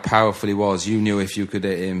 how powerful he was, you knew if you could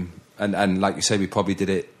hit him, and like you say, we probably did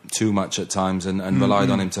it too much at times and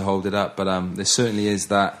relied on him to hold it up, but there certainly is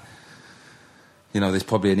that, there's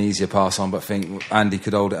probably an easier pass on, but I think Andy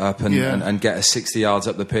could hold it up and get us 60 yards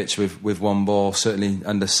up the pitch with one ball. Certainly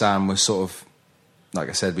under Sam was sort of like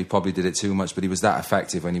I said, we probably did it too much, but he was that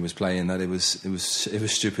effective when he was playing that it was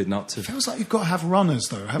stupid not to. It feels like you've got to have runners,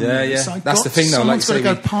 though, haven't you? Yeah. Like that's the thing, though. Like, someone's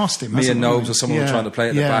got to go past him. Me and Nobes or someone were trying to play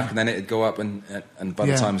at the Yeah. back, and then it'd go up, and by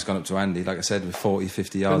the time it's gone up to Andy, like I said, we're 40,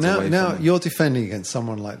 50 yards away from now him. you're defending against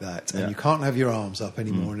someone like that, and you can't have your arms up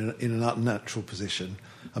anymore in an unnatural position.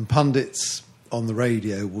 And pundits on the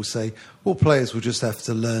radio will say, well, players will just have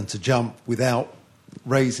to learn to jump without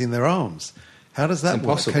raising their arms. How does that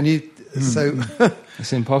work? Can you? So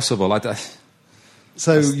it's impossible.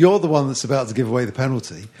 So you're the one that's about to give away the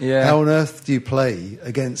penalty. Yeah. How on earth do you play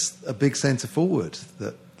against a big centre forward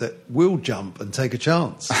that will jump and take a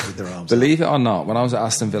chance with their arms? Believe it or not, when I was at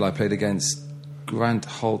Aston Villa, I played against Grant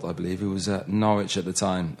Holt, I believe, who was at Norwich at the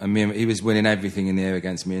time, and he was winning everything in the air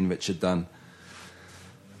against me and Richard Dunn.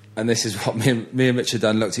 And this is what me and Richard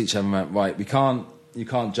Dunn looked at each other and went, right, you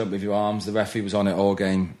can't jump with your arms. The referee was on it all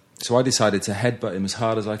game. So I decided to headbutt him as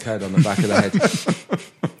hard as I could on the back of the head.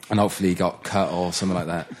 And hopefully he got cut or something like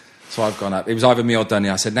that. So I've gone up. It was either me or Dunny.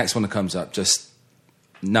 I said, next one that comes up, just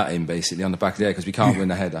nut him basically on the back of the head because we can't win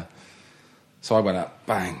the header. So I went up,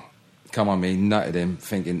 bang, come on me, nutted him,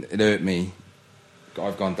 thinking it hurt me.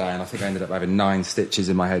 I've gone down. I think I ended up having 9 stitches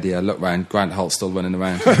in my head here. I look round, Grant Holt's still running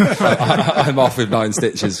around. I'm off with 9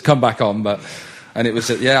 stitches. Come back on, and it was,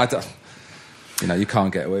 you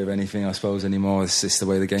can't get away with anything, I suppose, anymore. It's just the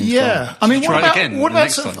way the game's gone. I mean, what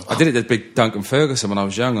about I did it at Big Duncan Ferguson when I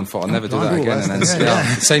was young and thought I'd never do that again. And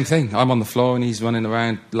then, same thing. I'm on the floor and he's running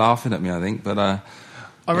around laughing at me, I think. But I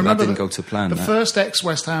remember that didn't go to plan. The first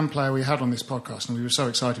ex-West Ham player we had on this podcast, and we were so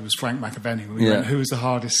excited, was Frank McAvenny. We went, who was the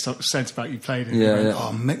hardest centre-back you played in?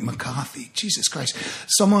 Oh, Mick McCarthy. Jesus Christ.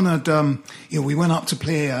 Someone had, we went up to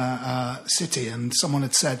play City and someone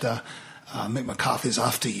had said... Mick McCarthy's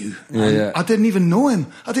after you. I didn't even know him.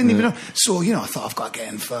 I didn't even know. So, I thought I've got to get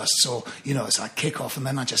in first. So, it's like kick off, and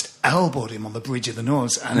then I just elbowed him on the bridge of the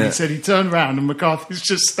nose. And he said he turned around and McCarthy's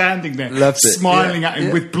just standing there, smiling at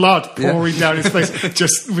him with blood pouring down his face,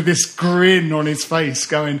 just with this grin on his face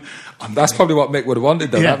going... That's probably what Mick would have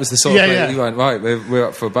wanted, though. That was the sort of thing. He went, right, we're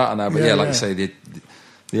up for a battle now. But like you say,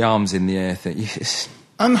 the arms in the air thing...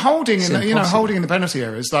 And holding in the penalty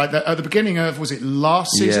areas, like at the beginning of, was it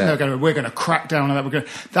last season? We're going to crack down on that.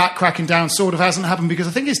 That cracking down sort of hasn't happened because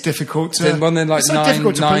I think it's difficult to. Then like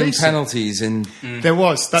nine penalties in there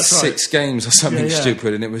was 6 games or something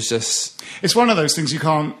stupid, and it was just. It's one of those things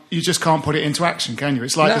you just can't put it into action, can you?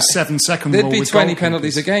 It's like the 7-second rule. There'd be 20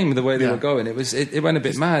 penalties a game the way they were going. It went a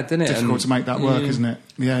bit mad, didn't it? Difficult to make that work, isn't it?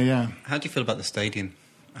 Yeah. How do you feel about the stadium?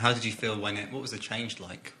 How did you feel what was the change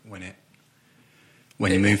like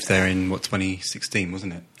when you moved there in 2016,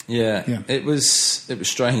 wasn't it? Yeah. It was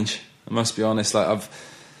strange. I must be honest. Like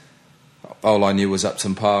all I knew was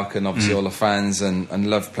Upton Park, and obviously all the fans, and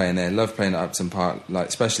loved playing there. Loved playing at Upton Park, like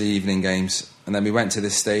especially evening games. And then we went to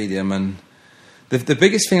this stadium, and the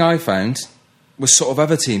biggest thing I found was sort of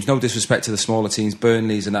other teams. No disrespect to the smaller teams,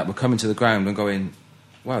 Burnleys and that, were coming to the ground and going,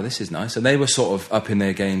 "Wow, this is nice." And they were sort of up in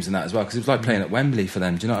their games and that as well, because it was like playing at Wembley for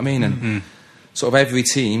them. Do you know what I mean? And sort of every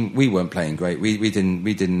team, we weren't playing great. We didn't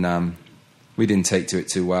take to it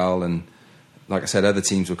too well, and like I said, other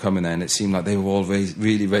teams were coming there, and it seemed like they were all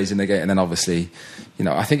really raising their game. And then obviously,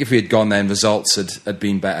 I think if we had gone there and results had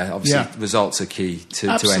been better. Obviously, results are key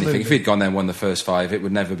to anything. If we had gone there and won the first 5, it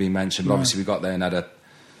would never be mentioned. But obviously, we got there and had a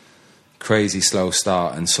crazy slow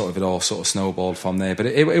start, and it all sort of snowballed from there. But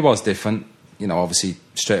it was different. Obviously,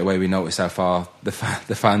 straight away we noticed how far the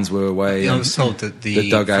fans were away. I was told that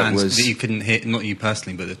the dugout fans was... that you couldn't hear, not you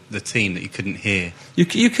personally, but the team that you couldn't hear. You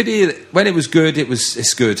could hear... When it was good,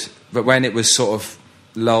 it's good. But when it was sort of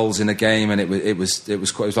lulls in a game, and it was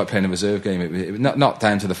like playing a reserve game. It was not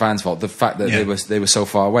down to the fans' fault. The fact that they were so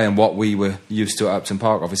far away, and what we were used to at Upton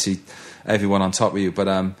Park, obviously everyone on top of you.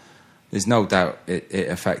 But there's no doubt it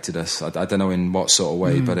affected us. I don't know in what sort of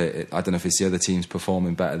way, but I don't know if it's the other teams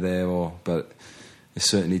performing better there, but it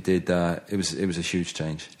certainly did. It was a huge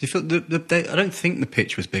change. Do you feel I don't think the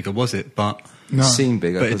pitch was bigger, was it? But it seemed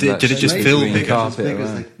bigger. But did it just feel bigger? As big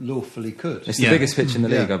as they lawfully could. It's the biggest pitch in the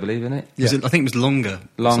league, I believe, isn't it? I think it was longer,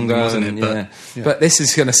 wasn't it? But this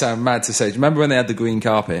is going to sound mad to say. Do you remember when they had the green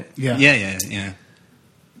carpet? Yeah.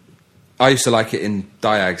 I used to like it in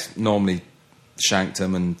Diags. Normally shanked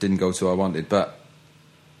them and didn't go to where I wanted, but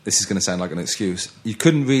this is going to sound like an excuse. You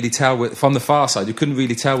couldn't really tell from the far side. You couldn't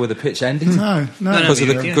really tell where the pitch ended. No, because of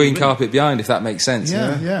the green carpet behind. If that makes sense.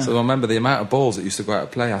 Yeah. So I remember the amount of balls that used to go out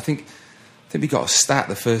of play. I think we got a stat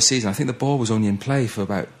the first season. I think the ball was only in play for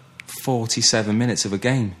about 47 minutes of a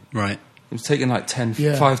game. Right. It was taking like 10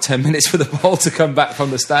 minutes for the ball to come back from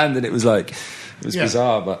the stand, and it was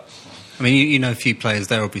bizarre. But I mean, you know a few players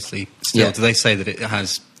there, obviously. Still, do they say that it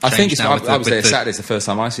has I think now. I was there Saturday's the first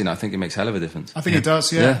time I've seen it. I think it makes hell of a difference. I think it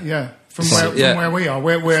does, yeah. From where we are,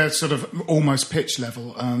 we're sort of almost pitch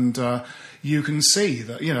level, and you can see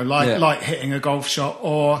that, like hitting a golf shot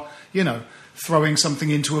or, throwing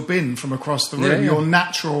something into a bin from across the room. Your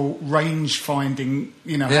natural range finding,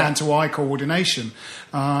 hand-to-eye coordination.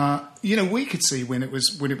 We could see when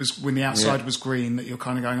the outside was green that you're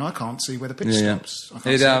kind of going, I can't see where the pitch stops.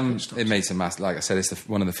 It made some mass. Like I said, it's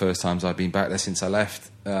one of the first times I've been back there since I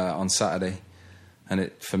left on Saturday,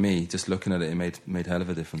 and for me, just looking at it, it made hell of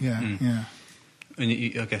a difference. Yeah. And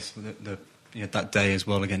I guess that day as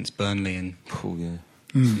well against Burnley and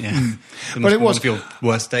But it was one of your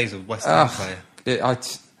worst days of West Ham player.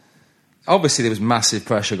 Obviously, there was massive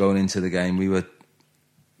pressure going into the game. We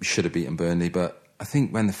should have beaten Burnley, but I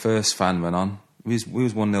think when the first fan went on, we was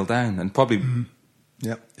 1-0 down, and probably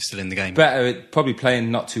still in the game. Better, probably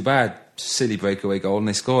playing not too bad. Silly breakaway goal, and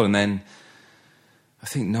they scored. And then I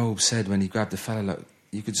think Noel said when he grabbed the fella, look,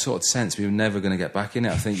 you could sort of sense we were never going to get back in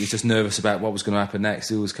it. I think he was just nervous about what was going to happen next,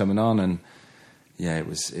 who was coming on, and it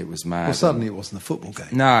was mad. Well, suddenly it wasn't a football game.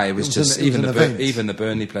 No, it was just even the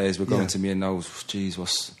Burnley players were going to me and Noel, geez,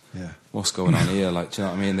 what's going on here? Like, do you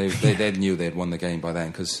know what I mean? They knew they'd won the game by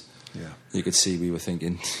then, because you could see we were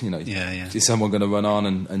thinking, is someone going to run on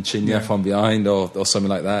and chin you from behind or something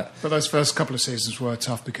like that? But those first couple of seasons were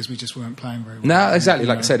tough because we just weren't playing very well. No, exactly.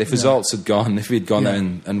 Like I said, if results had gone, if we'd gone there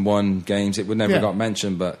and won games, it would never have got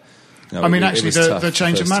mentioned. But actually, the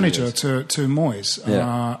change of manager to Moyes,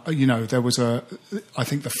 there was I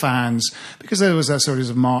think the fans, because there was that sort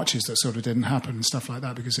of marches that sort of didn't happen and stuff like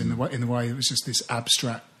that, because in the way it was just this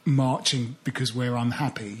abstract marching because we're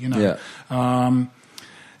unhappy,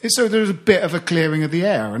 So there was a bit of a clearing of the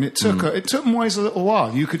air, and it took Moyes a little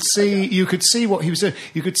while. You could see what he was doing.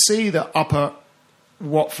 You could see that upper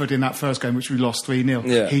Watford in that first game, which we lost 3-0.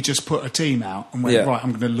 Yeah. He just put a team out and went, right, I'm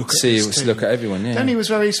going to look at this team. Look at everyone. Yeah. Then he was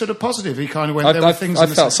very sort of positive. He kind of went. There were things. I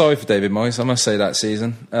felt sorry for David Moyes. I must say that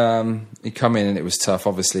season, he come in and it was tough.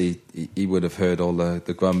 Obviously, he would have heard all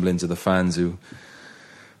the grumblings of the fans who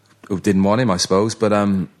didn't want him, I suppose. But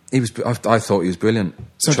he was. I thought he was brilliant.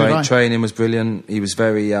 Training was brilliant. He was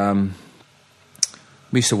very.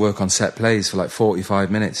 We used to work on set plays for like 45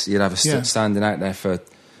 minutes. You'd have a standing out there for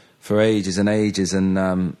ages and ages, and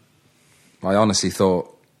I honestly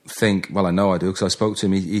well, I know I do, because I spoke to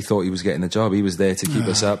him. He thought he was getting the job. He was there to keep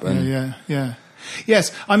us up, and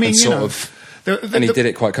yes. I mean, and he did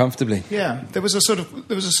it quite comfortably. Yeah, there was a sort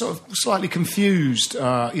of slightly confused,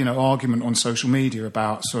 argument on social media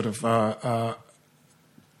about sort of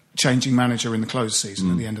changing manager in the close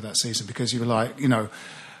season at the end of that season, because you were like,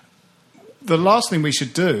 the last thing we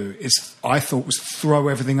should do is, I thought, was throw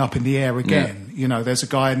everything up in the air again. Yeah. There's a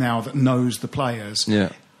guy now that knows the players,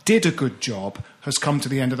 did a good job, has come to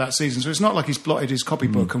the end of that season. So it's not like he's blotted his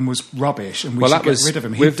copybook and was rubbish and we should get rid of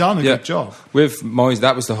him. He'd done a good job. With Moyes,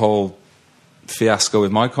 that was the whole fiasco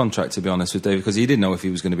with my contract, to be honest, with David, because he didn't know if he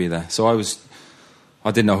was going to be there. So I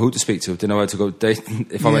didn't know who to speak to. Didn't know where to go.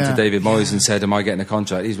 If I went to David Moyes and said, "Am I getting a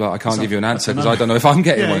contract?" He's like, "I can't give you an answer because I don't know if I'm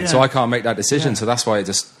getting one, so I can't make that decision." So that's why it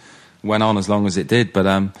just went on as long as it did. But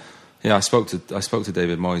I spoke to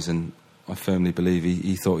David Moyes, and I firmly believe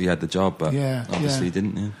he thought he had the job, but obviously he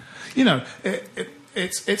didn't. Yeah.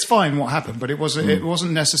 It's fine what happened, but it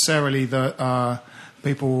wasn't necessarily that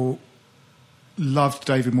people loved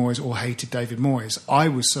David Moyes or hated David Moyes. I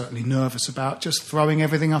was certainly nervous about just throwing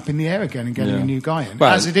everything up in the air again and getting a new guy in.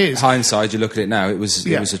 Well, as it is, hindsight, you look at it now, it was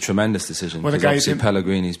a tremendous decision. Well, obviously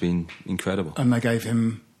Pellegrini's been incredible, and they gave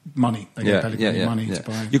him money. They gave Pellegrini money to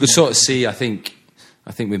buy. You could sort of see. I think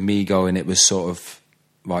with me going, it was sort of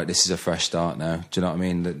right. This is a fresh start now. Do you know what I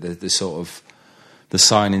mean? The sort of the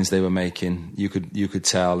signings they were making, you could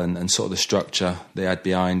tell, and sort of the structure they had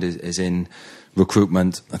behind is in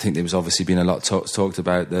recruitment. I think there was obviously been a lot talked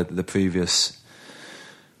about the previous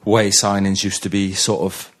way signings used to be sort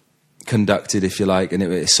of conducted, if you like, and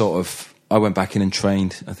it sort of, I went back in and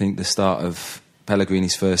trained. I think the start of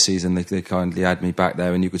Pellegrini's first season, they kindly had me back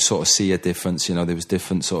there, and you could sort of see a difference. There was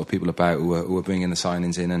different sort of people about who were bringing the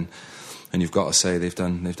signings in, and you've got to say they've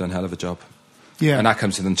done hell of a job. Yeah, and that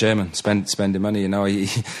comes to them chairman spending money.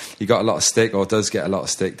 He got a lot of stick, or does get a lot of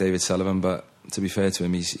stick, David Sullivan, but to be fair to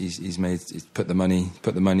him, he's put the money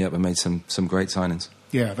up and made some great signings.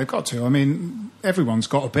 Yeah, they've got to. I mean, everyone's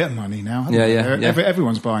got a bit of money now. Haven't they?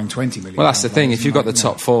 Everyone's buying 20 million. Well, that's the thing. If you've got the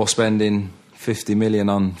top four spending 50 million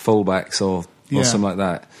on fullbacks or something like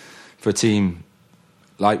that, for a team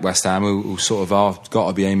like West Ham, who sort of are got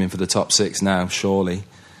to be aiming for the top six now, surely.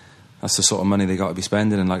 That's the sort of money they got to be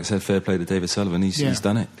spending, and like I said, fair play to David Sullivan. He's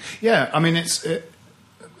done it. Yeah, I mean,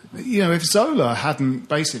 if Zola hadn't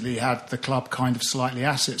basically had the club kind of slightly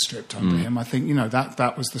asset stripped under him, I think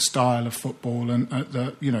that was the style of football and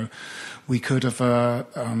that we could have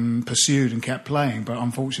pursued and kept playing. But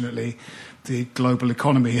unfortunately, the global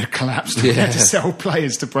economy had collapsed. We had to sell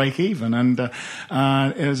players to break even, and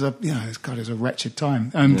it was a wretched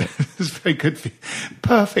time. And it was very good,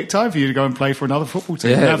 perfect time for you to go and play for another football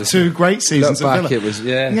team. And have 2 great seasons at Villa. It was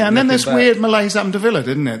and then there's weird malaise happened to Villa,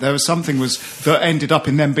 didn't it? There was something that ended up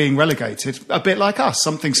in them being relegated, a bit like us.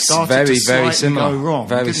 Something started to slightly go wrong.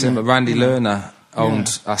 Very similar. Randy Lerner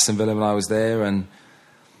owned Aston Villa when I was there, and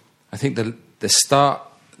I think the start.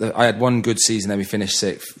 I had one good season. Then we finished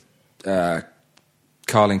 6th.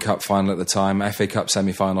 Carling Cup final at the time, FA Cup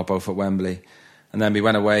semi-final, both at Wembley, and then we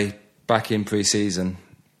went away back in pre-season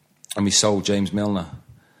and we sold James Milner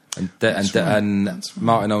and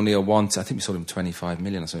Martin O'Neill wanted, I think we sold him 25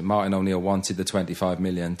 million or something. Martin O'Neill wanted the 25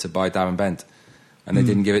 million to buy Darren Bent, and they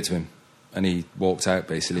didn't give it to him, and he walked out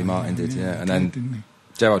basically. Martin did, and then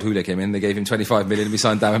Gerard Houllier came in, they gave him 25 million and we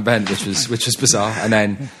signed Darren Bent, which was bizarre. And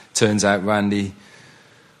then turns out Randy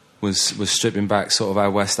was stripping back sort of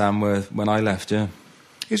how West Ham were when I left,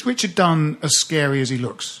 Is Richard Dunn as scary as he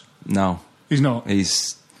looks? No. He's not?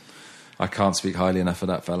 I can't speak highly enough of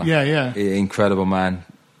that fella. Yeah. Incredible man.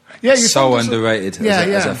 Yeah, so underrated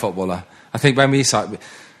as a footballer. I think when we signed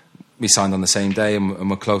on the same day and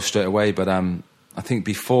were close straight away, but I think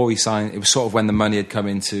before he signed, it was sort of when the money had come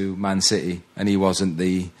into Man City and he wasn't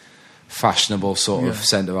the fashionable sort of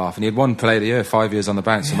centre-half, and he had won Player of the Year 5 years on the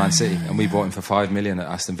bounce for Man City, and we bought him for 5 million at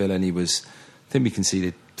Aston Villa, and I think we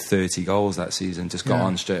conceded 30 goals that season, just got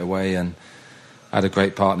on straight away and had a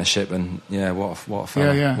great partnership, and what a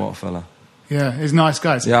fella, what a fella. Yeah, he's a nice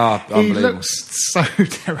guy. Yeah, unbelievable. He looks so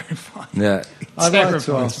terrifying. Yeah. I'd like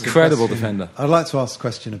to ask incredible defender. I'd like to ask a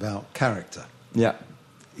question about character. Yeah.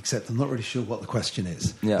 Except I'm not really sure what the question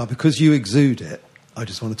is. Yeah. But because you exude it, I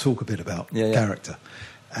just want to talk a bit about character.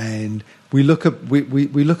 And we look at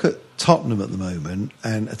Tottenham at the moment,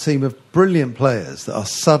 and a team of brilliant players that are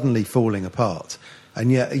suddenly falling apart. And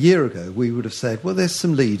yet a year ago we would have said, well, there's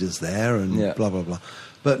some leaders there and blah blah blah.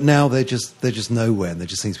 But now they're just nowhere, and they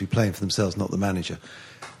just seem to be playing for themselves, not the manager.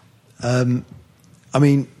 I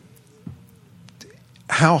mean,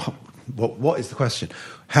 what is the question?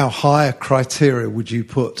 How high a criteria would you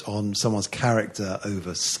put on someone's character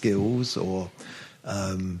over skills, or?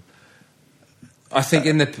 I think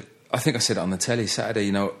I said it on the telly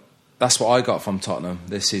Saturday. That's what I got from Tottenham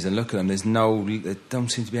this season. Look at them. There don't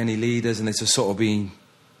seem to be any leaders, and they're just sort of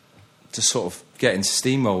getting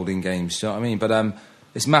steamrolled in games. Do you know what I mean? But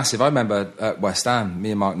it's massive. I remember at West Ham,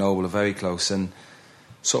 me and Mark Noble are very close, and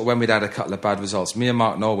sort of when we'd had a couple of bad results, me and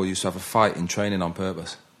Mark Noble used to have a fight in training on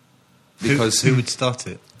purpose. Because who would start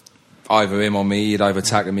it? Either him or me. He'd either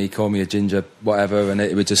tackle me, call me a ginger, whatever, and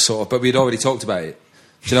it would just sort of. But we'd already talked about it.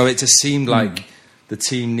 Do you know? It just seemed like the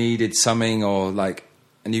team needed something, or like,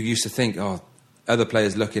 and you used to think, other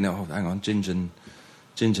players looking at, hang on,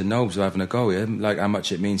 Ginger Nobes are having a go here, like how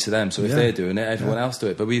much it means to them. So if they're doing it, everyone else do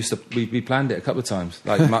it. But we planned it a couple of times.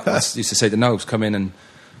 Like I used to say to Nobes, come in and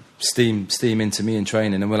steam into me in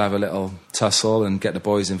training, and we'll have a little tussle and get the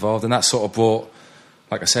boys involved. And that sort of brought,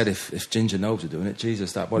 like I said, if Ginger Nobes are doing it,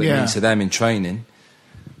 Jesus, what it means to them in training.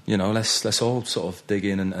 Let's all sort of dig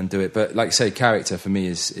in and do it. But like I say, character for me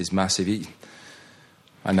is massive.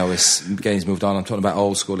 I know game's moved on. I'm talking about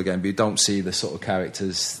old school again, but you don't see the sort of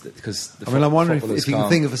characters because. I'm wondering if you can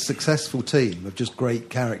think of a successful team of just great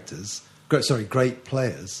great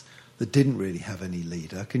players that didn't really have any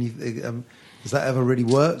leader. Can you? Has that ever really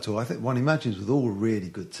worked? Or I think one imagines with all really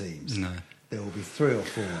good teams, there will be 3 or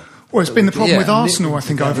 4. Well, it's been the problem with Arsenal, I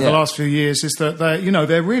think, over the last few years, is that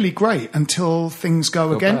they're really great until things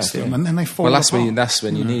go against them, and then they fall apart. Well, that's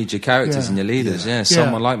when you need your characters and your leaders.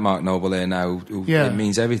 Someone like Mark Noble there now, who it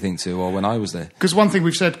means everything to, or when I was there. Because one thing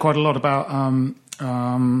we've said quite a lot about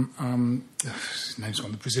his name's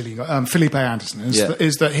on the Brazilian guy, Felipe Anderson,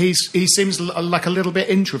 is that he seems like a little bit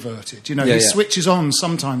introverted. He switches on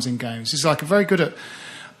sometimes in games. He's like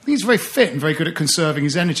he's very fit and very good at conserving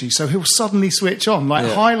his energy, so he'll suddenly switch on.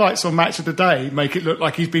 Highlights on Match of the Day make it look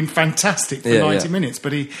like he's been fantastic for 90 minutes,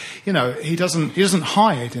 but he doesn't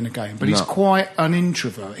hide in a game. But he's quite an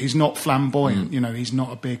introvert. He's not flamboyant. He's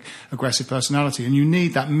not a big aggressive personality, and you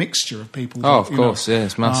need that mixture of people. Oh, of course,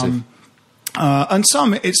 it's massive. And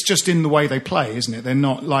some, it's just in the way they play, isn't it? They're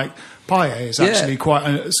not like Payet is actually quite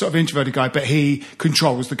a sort of introverted guy, but he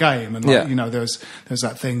controls the game. And there's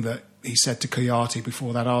that thing that he said to Kouyaté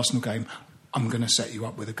before that Arsenal game: "I'm going to set you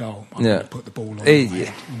up with a goal. I'm going to put the ball on."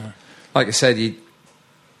 Like I said,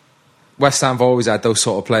 West Ham have always had those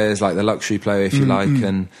sort of players, like the luxury player, if you like,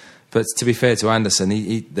 and But to be fair to Anderson,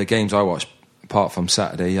 the games I watched, apart from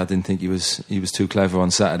Saturday, I didn't think he was too clever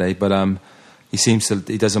on Saturday. But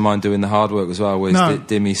he doesn't mind doing the hard work as well. Whereas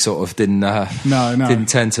Dimmy sort of didn't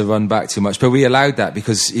tend to run back too much. But we allowed that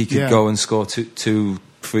because he could go and score two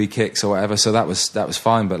free kicks or whatever. So that was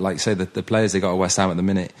fine. But like I say, the players they got at West Ham at the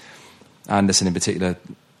minute, Anderson in particular,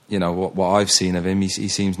 you know what I've seen of him, he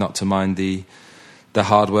seems not to mind the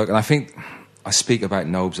hard work. And I think I speak about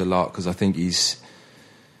Nobes a lot because I think he's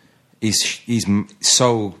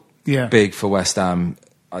so big for West Ham.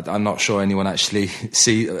 I'm not sure anyone actually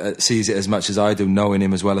sees it as much as I do, knowing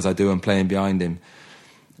him as well as I do and playing behind him.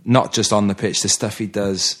 Not just on the pitch, the stuff he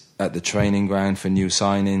does at the training ground for new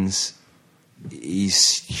signings,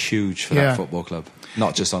 he's huge for that football club.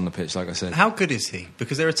 Not just on the pitch, like I said. How good is he?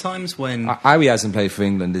 Because there are times when... How he hasn't played for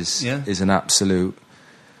England is an absolute...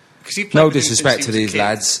 No disrespect to these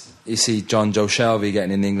lads. You see John Joe Shelby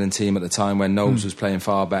getting in the England team at the time when Nobes was playing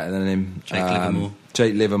far better than him.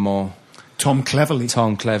 Jake Livermore. Tom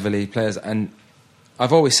Cleverley, players. And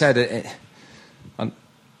I've always said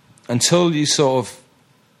until you sort of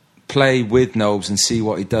play with Nobes and see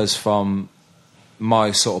what he does from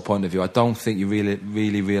my sort of point of view, I don't think you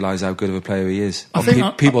really realise how good of a player he is.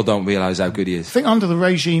 People don't realise how good he is. I think under the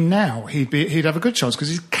regime now, he'd have a good chance because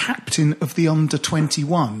he's captain of the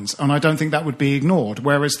under-21s, and I don't think that would be ignored.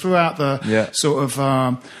 Whereas throughout the sort of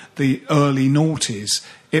the early noughties,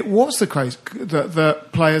 it was the case that the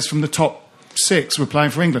players from the top 6 were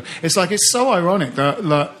playing for England. It's so ironic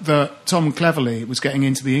that Tom Cleverley was getting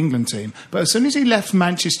into the England team, but as soon as he left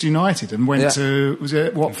Manchester United and went to, was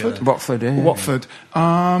it Watford? Watford, yeah. Watford.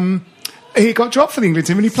 He got dropped for the England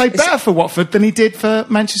team and he played better for Watford than he did for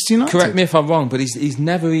Manchester United. Correct me if I'm wrong, but he's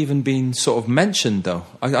never even been sort of mentioned, though.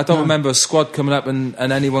 I don't remember a squad coming up and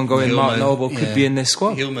anyone going, Mark Noble could be in this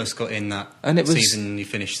squad. He almost got in that season. He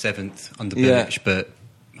finished 7th under Bilic, but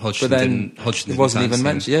Hodgson wasn't even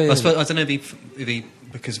mentioned. I don't know if he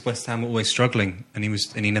because West Ham were always struggling and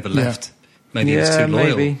he never left. Maybe he was too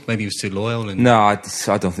loyal. Maybe he was too loyal. And no, I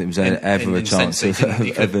don't think there was ever a chance of him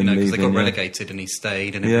leaving. Because they got relegated and he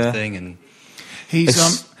stayed and everything. And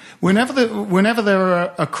he's whenever there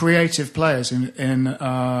are creative players in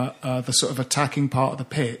the sort of attacking part of the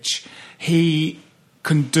pitch, he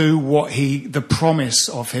can do the promise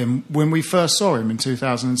of him. When we first saw him in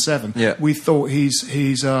 2007, we thought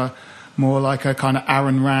he's more like a kind of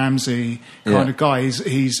Aaron Ramsey kind of guy.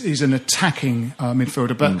 He's an attacking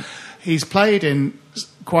midfielder, but he's played in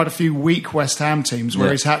quite a few weak West Ham teams where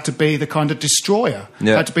he's had to be the kind of destroyer,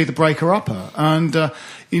 had to be the breaker-upper. And, I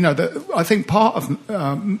think part of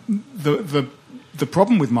the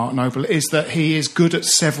problem with Mark Noble is that he is good at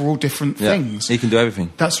several different things. He can do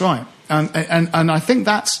everything. That's right. And I think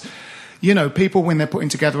that's, people when they're putting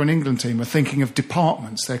together an England team are thinking of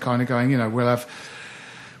departments. They're kind of going, we'll have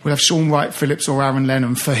Sean Wright-Phillips or Aaron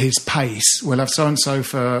Lennon for his pace. We'll have so-and-so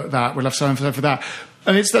for that. We'll have so-and-so for that.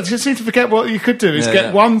 And you seem to forget what you could do is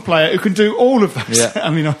get one player who can do all of those. Yeah. I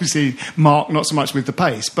mean, obviously, Mark not so much with the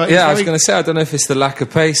pace, but I was going to say, I don't know if it's the lack of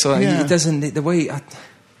pace or he doesn't the way.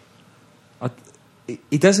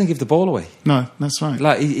 He doesn't give the ball away. No, that's right.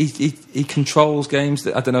 Like he controls games.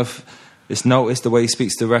 I don't know if it's noticed the way he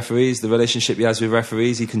speaks to referees, the relationship he has with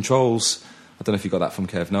referees. He controls. I don't know if you got that from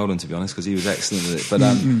Kev Nolan, to be honest, because he was excellent at it. But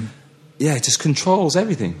he just controls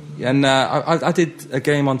everything. And I did a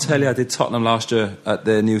game on telly. I did Tottenham last year at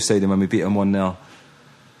the new stadium when we beat them 1-0. And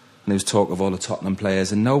there was talk of all the Tottenham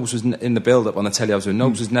players, and Nobes was in the build-up on the telly I was with.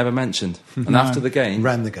 Nobes was never mentioned. And after the game,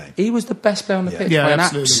 ran the game. He was the best player on the pitch by an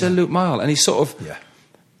absolute mile. And he sort of. Yeah.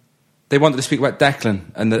 They wanted to speak about Declan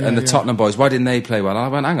and the Tottenham boys. Why didn't they play well? And I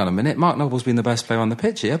went, hang on a minute. Mark Noble's been the best player on the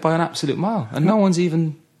pitch here by an absolute mile, and no one's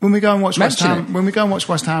even. When we go and watch West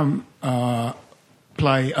Ham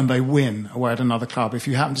play and they win away at another club, if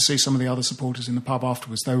you happen to see some of the other supporters in the pub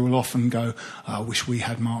afterwards, they will often go, I wish we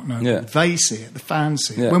had Mark Noble. Yeah. They see it, the fans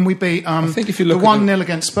see it. When we beat I think if you look the 1-0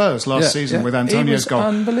 against Spurs last season with Antonio's goal.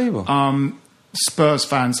 Unbelievable. Spurs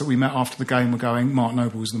fans that we met after the game were going, Mark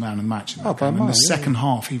Noble was the man of the match in that game. In the second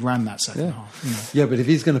half, he ran that second half. Yeah, but if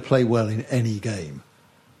he's going to play well in any game,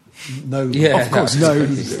 of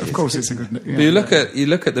course it's a good. But you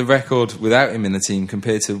look at the record without him in the team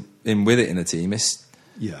compared to him with it in the team. It's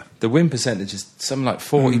the win percentage is something like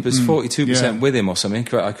 42% with him or something.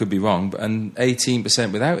 I could be wrong, and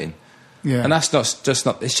 18% without him. Yeah, and that's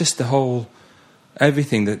not. It's just the whole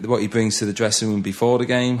everything that what he brings to the dressing room before the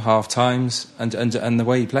game, half times, and the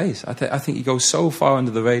way he plays. I think he goes so far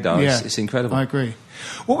under the radar. Yeah, it's incredible. I agree.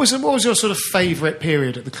 What was your sort of favourite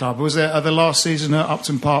period at the club? Was there the last season at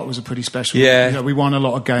Upton Park was a pretty special? Yeah, we won a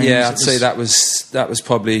lot of games. Yeah, I'd say that was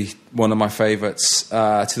probably one of my favourites.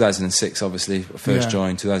 2006, obviously, first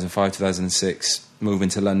joined. 2005, 2006, moving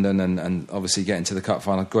to London and obviously getting to the cup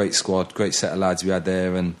final. Great squad, great set of lads we had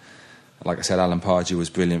there, and like I said, Alan Pardew was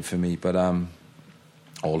brilliant for me. But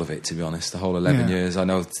all of it, to be honest, the whole 11 years. I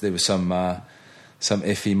know there were some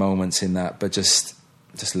iffy moments in that, but just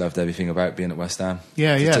loved everything about being at West Ham.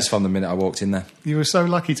 Just from the minute I walked in there. You were so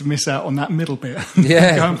lucky to miss out on that middle bit.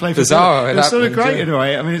 Yeah, go and play for bizarre. It was sort of great in a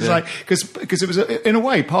way. I mean, it's like because it was in a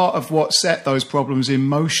way part of what set those problems in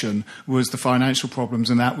motion was the financial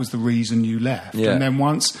problems, and that was the reason you left. Yeah. And then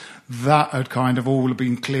once that had kind of all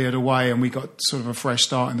been cleared away, and we got sort of a fresh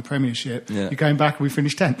start in the Premiership, you came back and we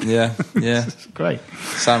finished 10th. Yeah. Great.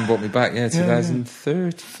 Sam brought me back.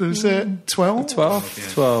 2013. Was it 12?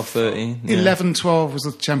 12, 13. 11, 12 was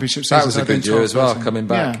the Championship season. That was a good year as well, 13. coming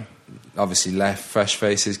back. Obviously left, fresh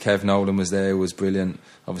faces. Kev Nolan was there, was brilliant.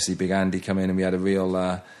 Obviously Big Andy come in, and we had a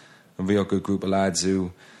real good group of lads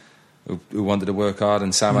who wanted to work hard,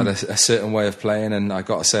 and Sam had a certain way of playing, and I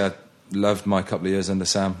got to say I loved my couple of years under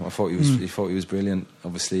Sam. I thought he was brilliant.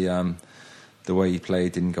 Obviously the way he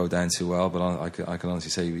played didn't go down too well, but I can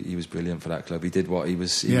honestly say he was brilliant for that club. He did what he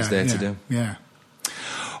was there to do. Yeah.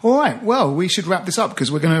 All right, well, we should wrap this up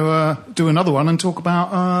because we're going to do another one and talk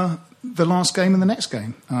about the last game and the next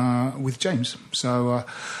game with James. So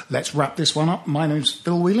let's wrap this one up. My name's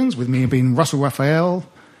Phil Whelans. With me have been Russell Raphael,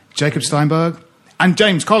 Jacob Steinberg, and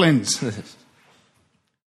James Collins.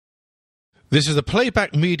 This is a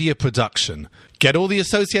Playback Media production. Get all the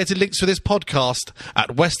associated links for this podcast at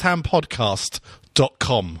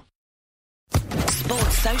westhampodcast.com.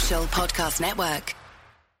 Sports Social Podcast Network.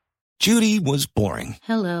 Judy was boring.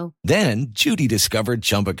 Hello. Then Judy discovered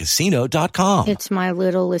ChumbaCasino.com. It's my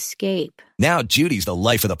little escape. Now Judy's the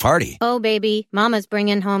life of the party. Oh, baby, mama's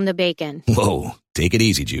bringing home the bacon. Whoa, take it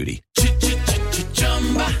easy, Judy.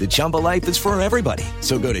 The Chumba life is for everybody.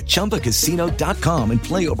 So go to ChumbaCasino.com and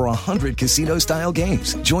play over 100 casino-style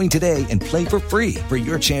games. Join today and play for free for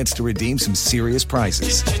your chance to redeem some serious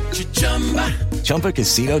prizes.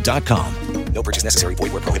 ChumbaCasino.com. No purchase necessary.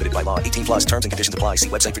 Void where prohibited by law. 18+ terms and conditions apply. See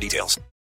website for details.